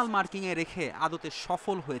জোনাল মার্কিংয়ে রেখে আদতে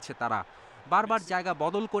সফল হয়েছে তারা। বারবার জায়গা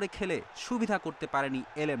বদল করে খেলে সুবিধা করতে পারেনি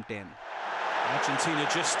LM10।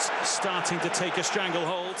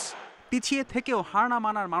 পিছিয়ে থেকেও হার না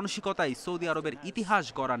মানার মানসিকতাই সৌদি আরবের ইতিহাস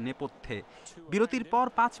গড়ার নেপথ্যে। বিরতির পর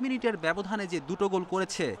 5 মিনিটের ব্যবধানে যে 2টো গোল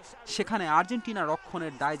করেছে, সেখানে আর্জেন্টিনা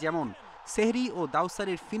রক্ষণের দায় যেমন, সেহরি ও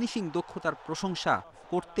দাউসারির ফিনিশিং দক্ষতার প্রশংসা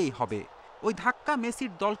করতেই হবে। ওই ধাক্কা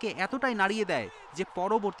মেসির দলকে এতটাই নাড়িয়ে দেয় যে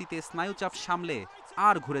পরবর্তীতে স্নায়ুচাপ সামলে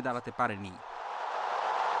আর ঘুরে দাঁড়াতে পারেনি।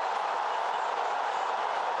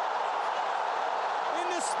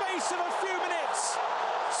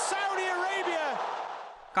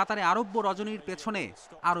 কাতারে আরব্য রজনীর পেছনে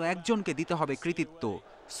আরও একজনকে দিতে হবে কৃতিত্ব।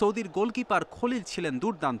 সৌদির গোলকিপার খলিল ছিলেন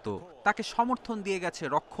দুর্দান্ত, তাকে সমর্থন দিয়ে গেছে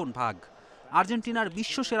রক্ষণ ভাগ। আর্জেন্টিনার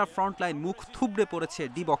বিশ্বসেরা ফ্রন্টলাইন মুখ থুবড়ে পড়েছে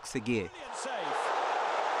ডি বক্সে গিয়ে।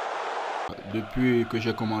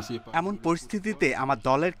 এমন পরিস্থিতিতে আমার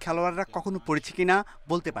দলের খেলোয়াড়রা কখনো পড়েছে কিনা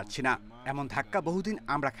বলতে পারছি না। এমন ধাক্কা বহুদিন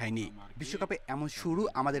আমরা খাইনি। বিশ্বকাপে এমন শুরু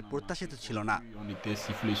আমাদের প্রত্যাশিত ছিল না।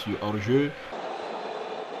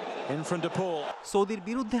 সৌদির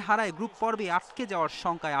বিরুদ্ধে হারায় গ্রুপ পর্বে আটকে যাওয়ার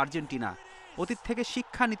শঙ্কায় আর্জেন্টিনা। অতীত থেকে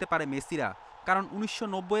শিক্ষা নিতে পারে মেসিরা, কারণ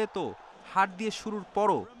 1990-এ তো হার দিয়ে শুরুর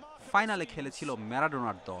পরও ফাইনালে খেলেছিল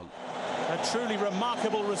ম্যারাডোনার দল।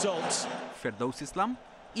 ফেরদৌস ইসলাম,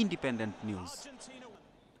 ইন্ডিপেন্ডেন্ট নিউজ।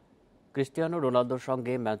 ক্রিস্টিয়ানো রোনালদোর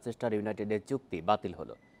সঙ্গে ম্যানচেস্টার ইউনাইটেডের চুক্তি বাতিল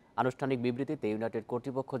হলো। আনুষ্ঠানিক বিবৃতিতে ইউনাইটেড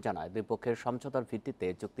কর্তৃপক্ষ জানায়, দুই পক্ষের সমঝোতার ভিত্তিতে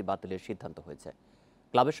চুক্তি বাতিলের সিদ্ধান্ত হয়েছে।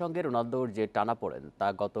 ক্লাবের সঙ্গে রোনালদোর যে টানাপোড়েন তা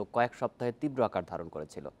গত কয়েক সপ্তাহে তীব্র আকার ধারণ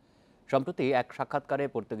করেছিল। সম্প্রতি এক সাক্ষাৎকারে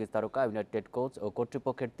পর্তুগিজ তারকা ইউনাইটেড কোচ ও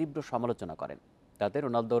কর্তৃপক্ষের তীব্র সমালোচনা করেন। তাতে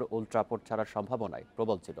রোনালদোর ওল্ড ট্রাফোর্ড ছাড়ার সম্ভাবনাই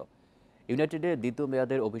প্রবল ছিল। ইউনাইটেডের দ্বিতীয়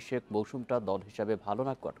মেয়াদের অভিষেক মৌসুমটা দল হিসাবে ভালো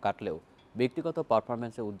না কাটলেও ব্যক্তিগত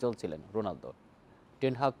পারফরম্যান্সে উজ্জ্বল ছিলেন রোনালদো।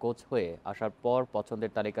 টেন হাগ কোচ হয়ে আসার পর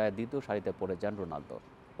পছন্দের তালিকায় দ্বিতীয় সারিতে পড়ে যান রোনালদো।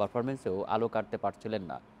 পারফরম্যান্সেও আলো কাটতে পারছিলেন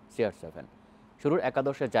না CR7। শুরুর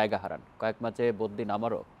একাদশে জায়গা হারান, কয়েক ম্যাচে বদলি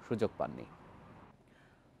নামারও সুযোগ পাননি।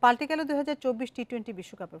 পাল্টে গেল 2024 টি-20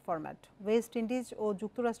 বিশ্বকাপের ফরম্যাট। ওয়েস্ট ইন্ডিজ ও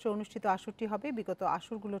যুক্তরাষ্ট্রে অনুষ্ঠিত আসরটি হবে বিগত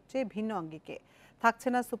আসরগুলোর চেয়ে ভিন্ন আঙ্গিকে। থাকছে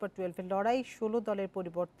না সুপার 12-এর লড়াই। 16 দলের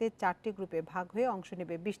পরিবর্তে 4টি গ্রুপে ভাগ হয়ে অংশ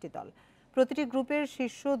নেবে 20টি দল। প্রতিটি গ্রুপের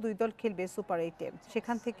শীর্ষ 2 দল খেলবে সুপার 8-এ।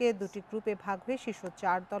 সেখান থেকে 2টি গ্রুপে ভাগ হয়ে শীর্ষ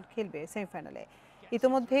 4 দল খেলবে সেমিফাইনালে।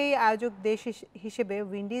 ইতোমধ্যেই আয়োজক দেশ হিসেবে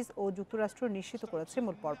উইন্ডিজ ও যুক্তরাষ্ট্র নিশ্চিত করেছে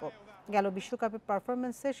মূল পর্ব। গেল বিশ্বকাপে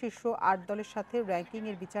পারফরমেন্সে শীর্ষ ৮ দলের সাথে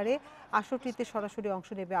র্যাঙ্কিংয়ের বিচারে ৬৮তে সরাসরি অংশ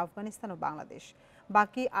নেবে আফগানিস্তান ও বাংলাদেশ।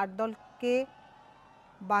 বাকি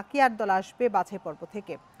আট দল আসবে বাছাই পর্ব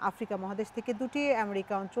থেকে। আফ্রিকা মহাদেশ থেকে ২টি,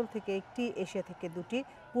 আমেরিকা অঞ্চল থেকে ১টি, এশিয়া থেকে ২টি,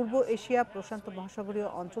 পূর্ব এশিয়া প্রশান্ত মহাসাগরীয়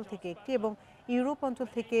অঞ্চল থেকে ১টি এবং ইউরোপ অঞ্চল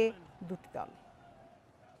থেকে ২টি দল।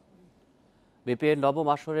 বিপিএল নবম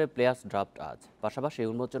আসরের প্লেয়ার্স ড্রাফট আজ, পাশাপাশি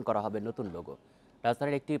উন্মোচন করা হবে নতুন লোগো।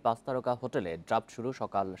 রাজধানীর একটি ৫ তারকা হোটেলে ড্রাফট শুরু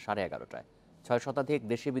সকাল 11:30টায়। ৬ শতাধিক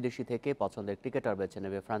দেশি বিদেশি থেকে পছন্দের ক্রিকেটার বেছে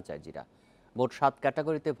নেবে ফ্র্যাঞ্চাইজিরা। মোট ৭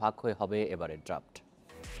 ক্যাটাগরিতে ভাগ হয়ে হবে এবারের ড্রাফট।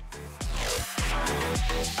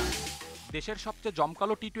 দেশের সবচেয়ে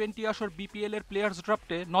জমকালো টি-20 আসর বিপিএল এর প্লেয়ার্স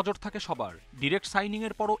ড্রাফটে নজর থাকে সবার। ডিরেক্ট সাইনিং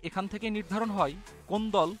এর পরও এখান থেকে নির্ধারণ হয় কোন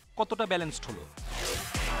দল কতটা ব্যালেন্সড হলো।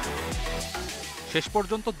 শেষ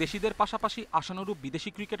পর্যন্ত দেশিদের পাশাপাশি আশানুরূপ বিদেশি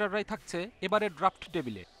ক্রিকেটাররাই থাকছে এবারের ড্রাফট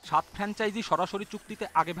টেবিলে। 7 ফ্র্যাঞ্চাইজি সরাসরি চুক্তিতে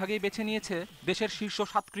আগেভাগেই বেছে নিয়েছে দেশের শীর্ষ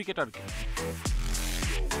 7 ক্রিকেটারকে।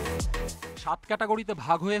 7 ক্যাটাগরিতে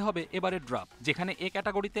ভাগ হয়ে হবে এবারের ড্রাফট, যেখানে এ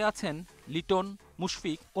ক্যাটাগরিতে আছেন লিটন,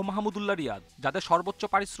 মুশফিক ও মাহমুদুল্লাহ রিয়াদ, যাদের সর্বোচ্চ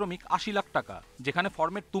পারিশ্রমিক ৮০ লাখ টাকা। যেখানে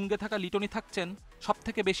ফর্মের তুঙ্গে থাকা লিটনই থাকছেন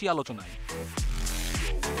সবথেকে বেশি আলোচনায়।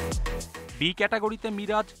 বি ক্যাটাগরিতে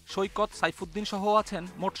মিরাজ, সৈকত, সাইফুদ্দিন সহ আছেন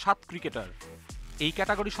মোট 7 ক্রিকেটার। এই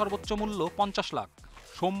ক্যাটাগরি সর্বোচ্চ মূল্য ৫০ লাখ।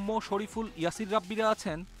 সৌম্য, শরীফুল, ইয়াসির রাব্বিরা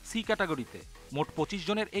আছেন সি ক্যাটাগরিতে। মোট ২৫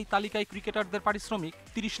 জনের এই তালিকায় ক্রিকেটারদের পারিশ্রমিক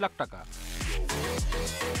 ৩০ লাখ টাকা।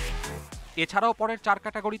 এছাড়াও পরের 4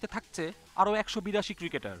 ক্যাটাগরিতে থাকছে আরও ১৮২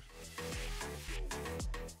 ক্রিকেটার।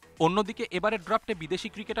 অন্যদিকে এবারের ড্রাফটে বিদেশি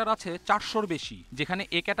ক্রিকেটার আছে ৪০০-র বেশি, যেখানে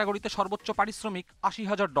এ ক্যাটাগরিতে সর্বোচ্চ পারিশ্রমিক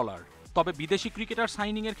 $৮০,০০০। তবে বিদেশি ক্রিকেটার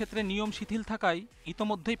সাইনিংয়ের ক্ষেত্রে নিয়ম শিথিল থাকায়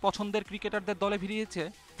ইতোমধ্যেই পছন্দের ক্রিকেটারদের দলে ভিড়িয়েছে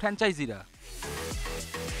ফ্র্যাঞ্চাইজিরা।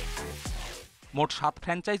 মোট 7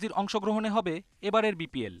 ফ্র্যাঞ্চাইজির অংশগ্রহণে হবে এবারের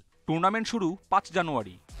বিপিএল। টুর্নামেন্ট শুরু ৫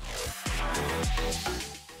 জানুয়ারি।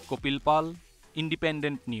 কপিল পাল,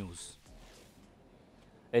 ইন্ডিপেন্ডেন্ট নিউজ।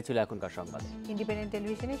 এই ছিল এখনকার সংবাদ। ইন্ডিপেন্ডেন্ট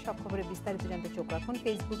টেলিভিশনের সব খবরে বিস্তারিত জানতে চোখ রাখুন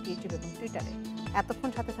ফেসবুক, ইউটিউব এবং টুইটারে। এতক্ষণ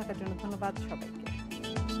সাথে থাকার জন্য ধন্যবাদ সবাইকে।